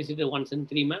can increase it to once in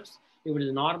 3 months. If it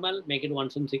is normal, make it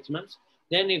once in 6 months.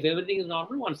 Then if everything is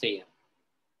normal, once a year.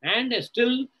 And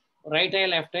still, right eye,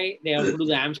 left eye, they have to do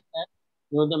the Amstel.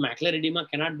 You know, the macular edema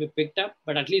cannot be picked up,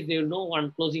 but at least they will know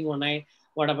on closing one eye,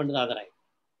 what happened to the other eye.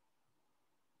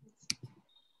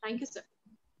 Thank you, sir.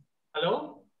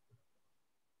 Hello?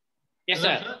 Yes,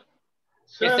 Hello, sir.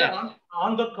 Sir, Yes, sir.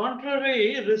 on the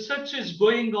contrary, research is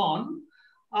going on.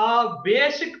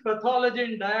 Basic pathology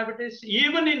in diabetes,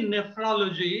 even in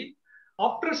nephrology,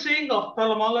 after seeing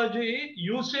ophthalmology,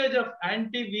 usage of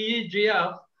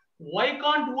anti-VEGF, why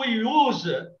can't we use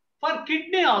for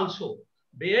kidney also?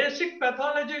 Basic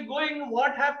pathology going,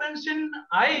 what happens in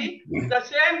eye, the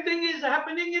same thing is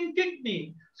happening in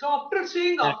kidney. So after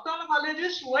seeing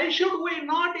ophthalmologist, why should we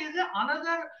not? Is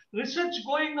another research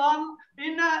going on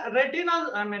in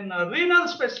renal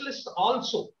specialist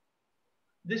also?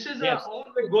 This is Yes.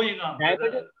 always going on.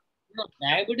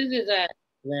 Diabetes is a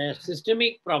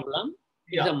systemic problem.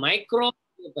 It's a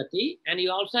microangiopathy, and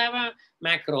you also have a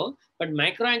macro. But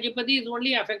microangiopathy is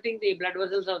only affecting the blood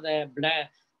vessels of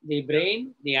the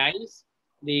brain, the eyes,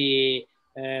 the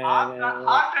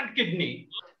heart and kidney.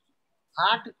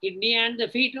 Heart, kidney, and the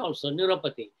feet also,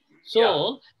 neuropathy.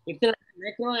 So it's a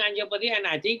microangiopathy, and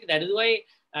I think that is why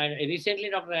recently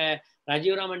Dr.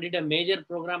 Rajiv Raman did a major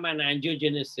program on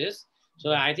angiogenesis.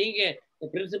 So I think the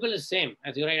principle is same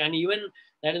as you right, and even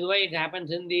that is why it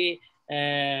happens in the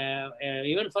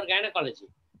even for gynecology.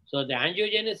 So the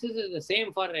angiogenesis is the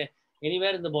same for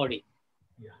anywhere in the body.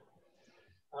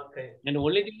 Okay. And the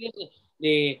only thing is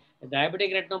the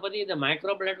diabetic retinopathy, the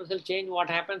micro blood vessel change, what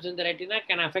happens in the retina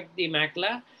can affect the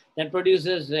macula that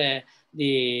produces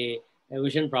the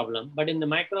vision problem. But in the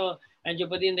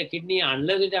microangiopathy in the kidney,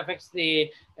 unless it affects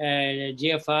the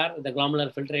GFR, the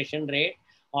glomerular filtration rate,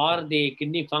 or the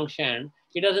kidney function,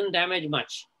 it doesn't damage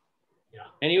much.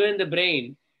 And even in the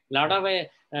brain, a lot of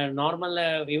normal,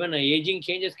 even aging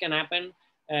changes can happen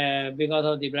because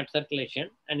of the blood circulation,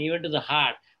 and even to the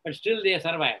heart, but still they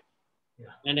survive.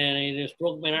 And a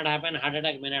stroke may not happen, heart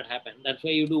attack may not happen. That's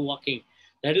why you do walking.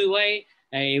 That is why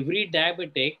every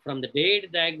diabetic, from the day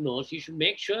it diagnosed, you should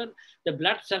make sure the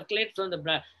blood circulates from the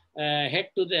blood, head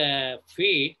to the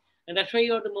feet, and that's why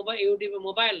you have to be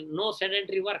mobile, no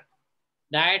sedentary work,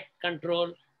 diet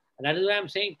control. That is why I'm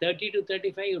saying 30 to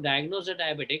 35, you diagnose a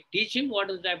diabetic, teach him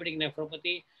what is diabetic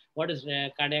nephropathy, what is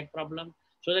cardiac problem,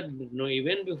 so that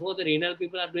even before the renal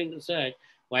people are doing research,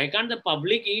 why can't the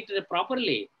public eat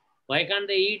properly? Why can't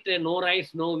they eat no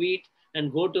rice, no wheat,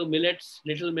 and go to millets,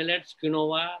 little millets,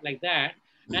 quinoa, like that,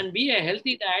 and be a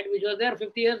healthy diet, which was there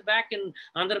 50 years back in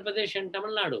Andhra Pradesh and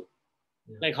Tamil Nadu,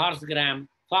 like horse gram,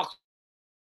 fox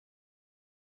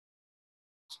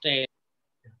tail,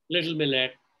 little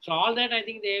millet. So all that I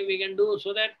think we can do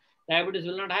so that diabetes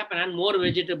will not happen, and more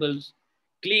vegetables,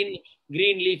 clean,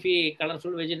 green, leafy,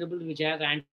 colorful vegetables which has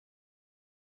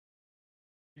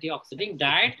antioxidant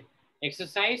diet,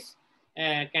 exercise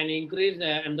can increase,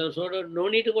 and so no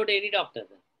need to go to any doctor.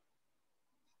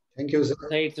 Thank you, sir.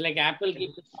 So it's like apple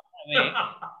keeps it away.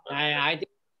 I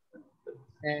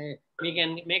think we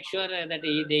can make sure that they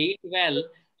eat well.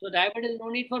 So diabetes, no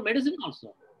need for medicine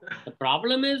also. The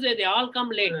problem is that they all come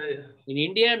late. In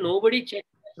India, nobody checks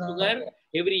sugar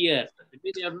every year.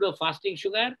 They have to do fasting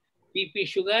sugar, PP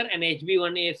sugar, and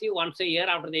HB1AC once a year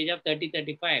after the age of 30,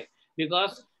 35.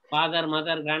 Because father,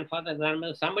 mother, grandfather,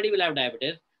 grandmother, somebody will have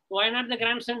diabetes. So why not the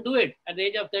grandson do it at the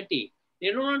age of 30? They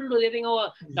don't want to do. They think,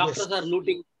 oh, doctors are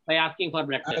looting by asking for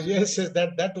blood tests. Yes,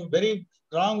 that very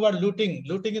wrong word, looting.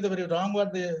 Looting is a very wrong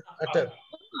word they utter.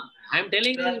 I'm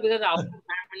telling this because our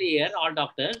family here, all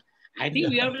doctors, I think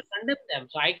we have to condemn them.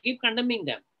 So I keep condemning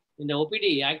them in the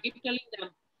OPD. I keep telling them.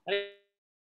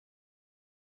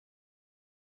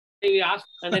 We ask,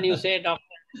 and then you say, Dr.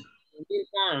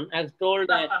 Khan has told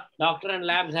doctor and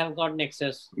labs have got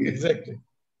nexus. Exactly.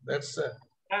 That's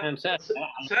and sir,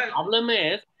 the problem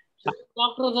is some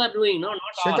doctors are doing, no, not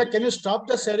Shweta, all. can you stop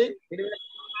the sharing?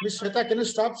 Miss Shweta, can you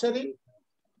stop sharing?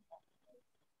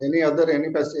 Any other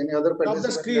Stop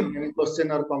the screen. any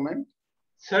question or comment?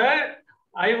 Sir,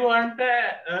 I want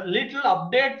a little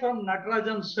update from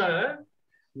Natarajan, sir.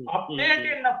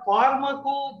 Update in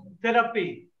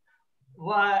pharmacotherapy.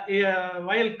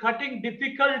 While cutting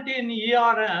difficulty in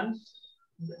ERMs,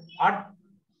 at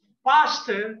past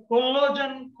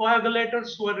collagen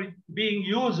coagulators were being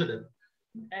used.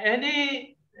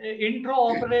 Any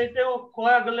intraoperative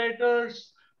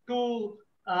coagulators to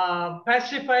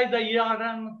pacify the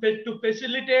ERM, to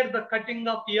facilitate the cutting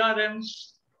of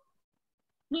ERMs?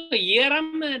 No,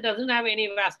 ERM doesn't have any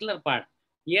vascular part.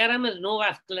 ERM is no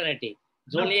vascularity.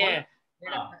 It's only a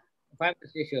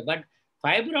fibrous tissue. But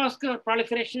Fibroscar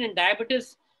proliferation in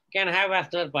diabetes can have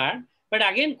vascular part. But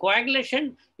again,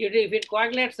 coagulation, if it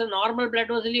coagulates the normal blood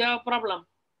vessel, you have a problem.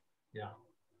 Yeah.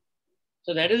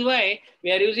 So that is why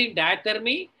we are using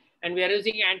diathermy and we are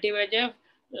using anti-VEGF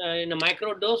in a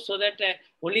micro dose so that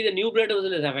only the new blood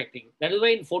vessel is affecting. That is why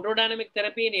in photodynamic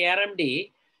therapy in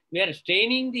ARMD, we are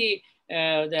staining the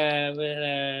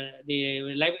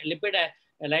lipid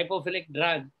lipophilic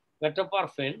drug,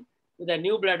 verteporfin, with a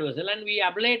new blood vessel, and we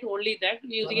ablate only that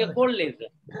using a cold laser.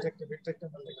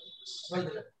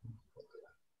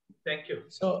 Thank you.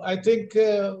 So I think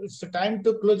it's the time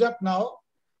to close up now.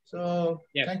 So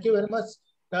yes. Thank you very much.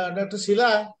 Dr.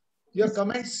 Sheila, your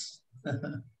comments?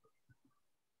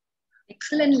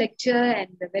 Excellent lecture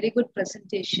and a very good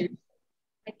presentation.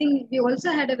 I think we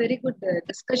also had a very good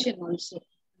discussion also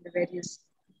on the various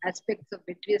aspects of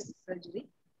vitreous surgery.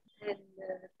 And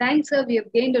thanks, sir. We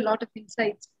have gained a lot of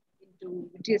insights into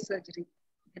vitreous surgery.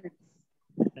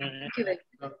 Thank you very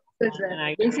much. Because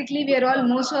basically, we are all,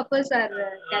 most of us are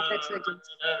cataract surgeons.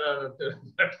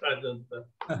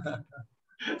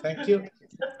 Thank you.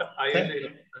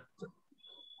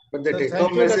 But the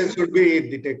take-home message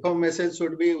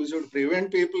should be, we should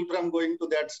prevent people from going to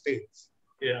that stage.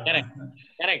 Yeah.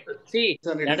 Correct. See,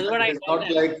 that is what I told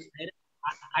them.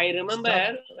 I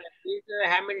remember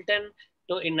Hamilton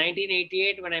in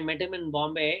 1988 when I met him in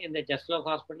Bombay in the Jaslok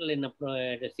Hospital in the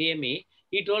CME.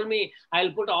 He told me,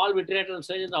 I'll put all vitreoretinal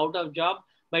surgeons out of job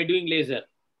by doing laser.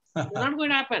 It's not going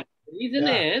to happen. The reason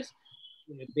is,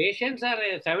 patients are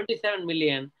 77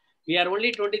 million. We are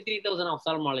only 23,000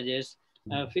 ophthalmologists.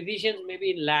 Physicians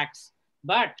maybe in lakhs.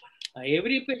 But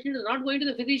every patient is not going to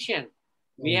the physician.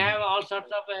 We have all sorts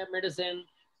of medicine,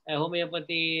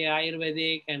 homeopathy,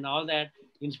 Ayurvedic, and all that.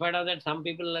 In spite of that, some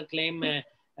people claim,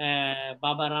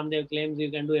 Baba Ramdev claims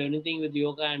you can do anything with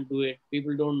yoga and do it.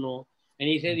 People don't know. And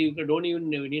he says you don't even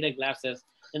need a glasses.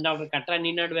 And Dr. Katra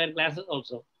need not wear glasses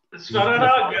also.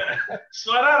 Swararag.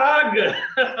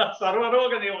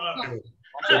 Sarvaroga Nivana.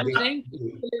 What I'm saying,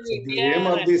 the aim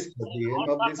of this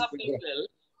people,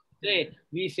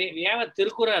 we have a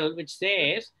Tirukural which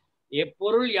says,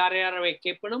 Epurul Yarayara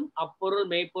Vekepanum, Apurul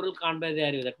Maypurul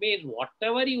Kanbadari. That means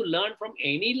whatever you learn from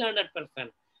any learned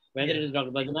person, whether it is Dr.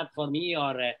 Bajnath for me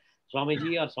or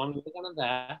Swamiji or Swami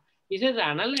Vivekananda, he says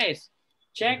analyze,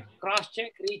 check,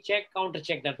 cross-check, recheck,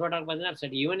 counter-check. That's what Dr. Bajnath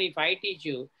said. Even if I teach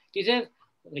you, he says,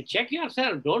 check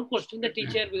yourself. Don't question the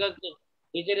teacher because the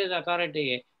teacher is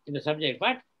authority in the subject.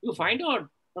 But you find out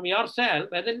from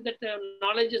yourself whether that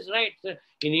knowledge is right. So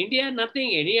in India,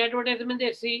 nothing. Any advertisement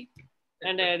they see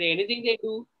and anything they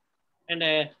do. And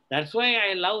that's why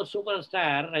I love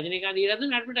superstar Rajinikanth. He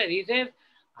doesn't advertise. He says,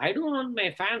 I don't want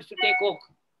my fans to take Coke.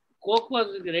 Coke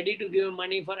was ready to give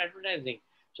money for advertising.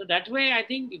 So that's why I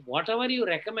think whatever you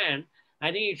recommend,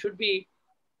 I think it should be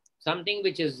something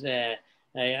which is,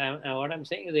 what I'm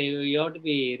saying is you have to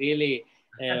be really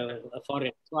for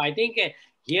it. So I think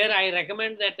here I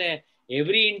recommend that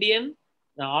every Indian,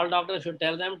 all doctors should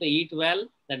tell them to eat well.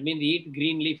 That means eat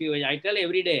green leafy veg. I tell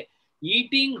every day,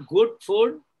 eating good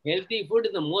food, healthy food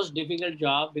is the most difficult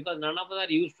job because none of us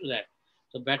are used to that.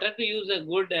 So better to use a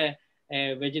good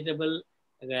vegetable,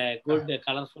 good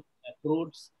colorful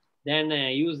fruits, then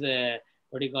use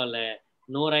what do you call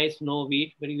no rice, no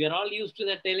wheat. But we are all used to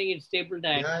that telling it's staple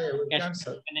diet. And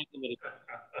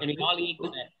we all eat.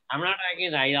 I'm not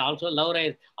against. I also love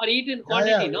rice or eat in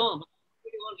quantity. No,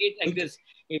 we won't eat like this.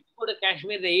 If you go to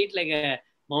Kashmir, they eat like a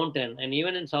mountain, and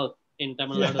even in South, in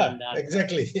Tamil Nadu.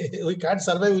 Exactly. We can't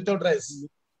survive without rice.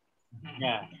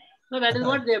 Yeah. So that is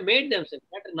what they made themselves.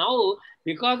 But now,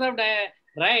 because of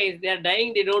rice, they are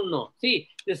dying. They don't know. See,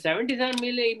 the 77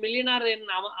 million are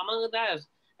among us,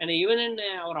 and even in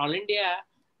our All India,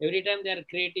 every time they are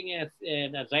creating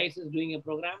the rice is doing a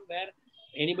program where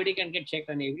anybody can get checked.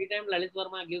 And every time Lalit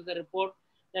Verma gives the report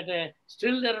that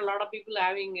still there are a lot of people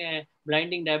having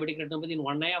blinding diabetic retinopathy in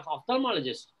one eye of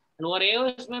ophthalmologists. And our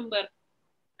AOS member,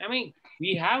 I mean,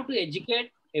 we have to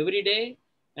educate every day.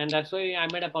 And that's why I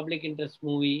made a public interest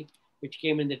movie which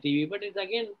came in the TV. But it's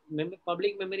again,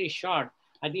 public memory is short.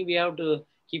 I think we have to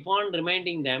keep on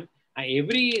reminding them.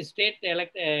 Every state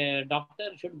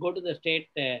doctor should go to the state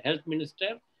health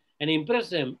minister and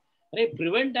impress him. Right?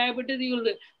 Prevent diabetes,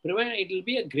 it will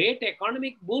be a great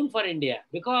economic boon for India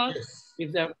because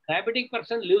if the diabetic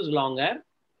person lives longer,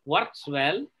 works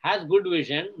well, has good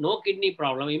vision, no kidney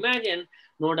problem. Imagine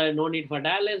no need for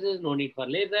dialysis, no need for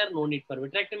laser, no need for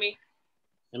vitrectomy.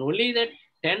 And only that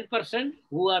 10%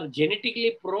 who are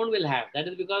genetically prone will have. That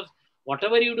is because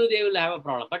whatever you do, they will have a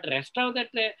problem. But rest of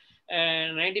that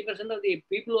 90% of the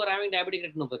people who are having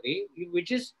diabetic retinopathy,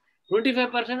 which is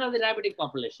 25% of the diabetic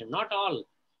population, not all.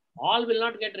 all will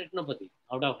not get retinopathy.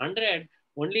 Out of 100,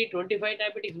 only 25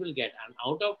 diabetics will get. And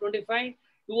out of 25,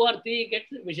 2 or 3 get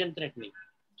vision threatening.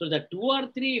 So the 2 or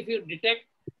 3, if you detect,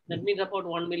 that means about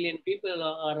 1 million people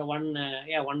or 1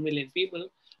 million people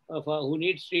who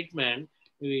needs treatment.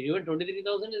 Even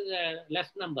 23,000 is a less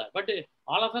number. But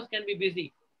all of us can be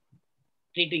busy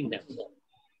treating them.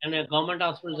 And government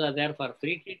hospitals are there for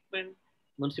free treatment.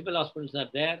 Municipal hospitals are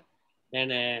there.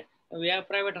 Then we have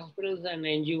private hospitals and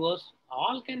NGOs.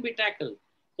 All can be tackled.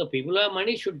 So people who have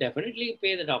money should definitely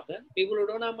pay the doctor. People who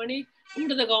don't have money, come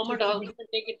to the government hospital and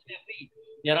take it free.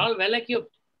 They are all well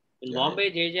equipped. In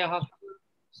Bombay, JJ Hospital,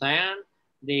 Sion,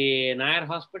 the Nair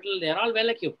Hospital, they are all well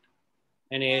equipped.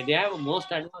 And they have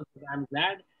most advanced. I'm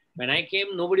glad when I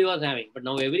came, nobody was having. But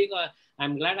now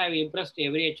I'm glad I've impressed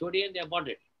every HOD and they bought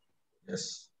it.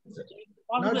 Yes.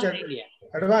 Now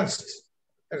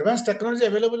advanced technology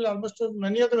available almost to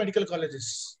many of the medical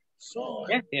colleges. So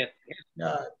yes.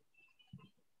 Yeah.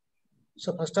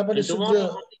 So first of all, you should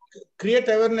create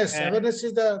awareness. Awareness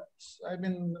is the,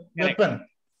 weapon.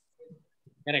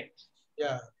 Correct.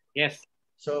 Yeah. Yes.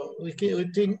 So we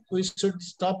think we should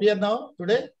stop here now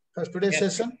today for today's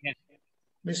session. Yes.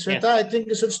 Ms. Shweta, I think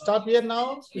you should stop here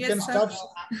now. You can stop.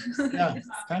 Yeah.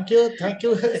 Thank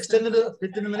you. Extended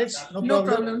 15 minutes. No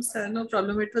problem, sir. No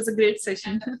problem. It was a great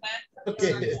session.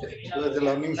 Okay. It was a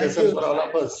learning session for all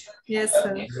of us. Yes,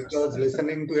 sir. Because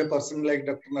listening to a person like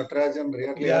Dr. Natarajan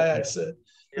really it's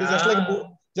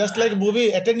just like movie,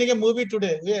 attending a movie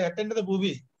today. We attended the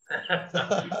movie. It's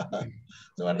a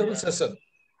wonderful session.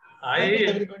 High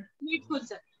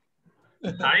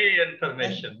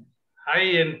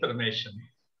information.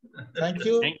 Thank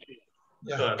you.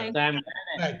 Yeah. Sure.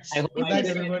 So good night,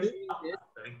 everybody.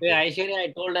 Aishwarya,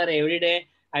 I told her every day,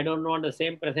 I don't want the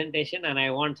same presentation and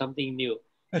I want something new.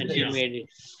 And she made it.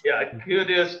 Yeah,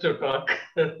 curious to talk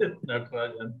with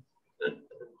Natarajan.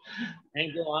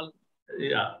 Thank you all.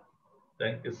 Yeah.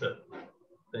 Thank you, sir.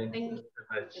 Thank you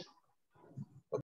very much.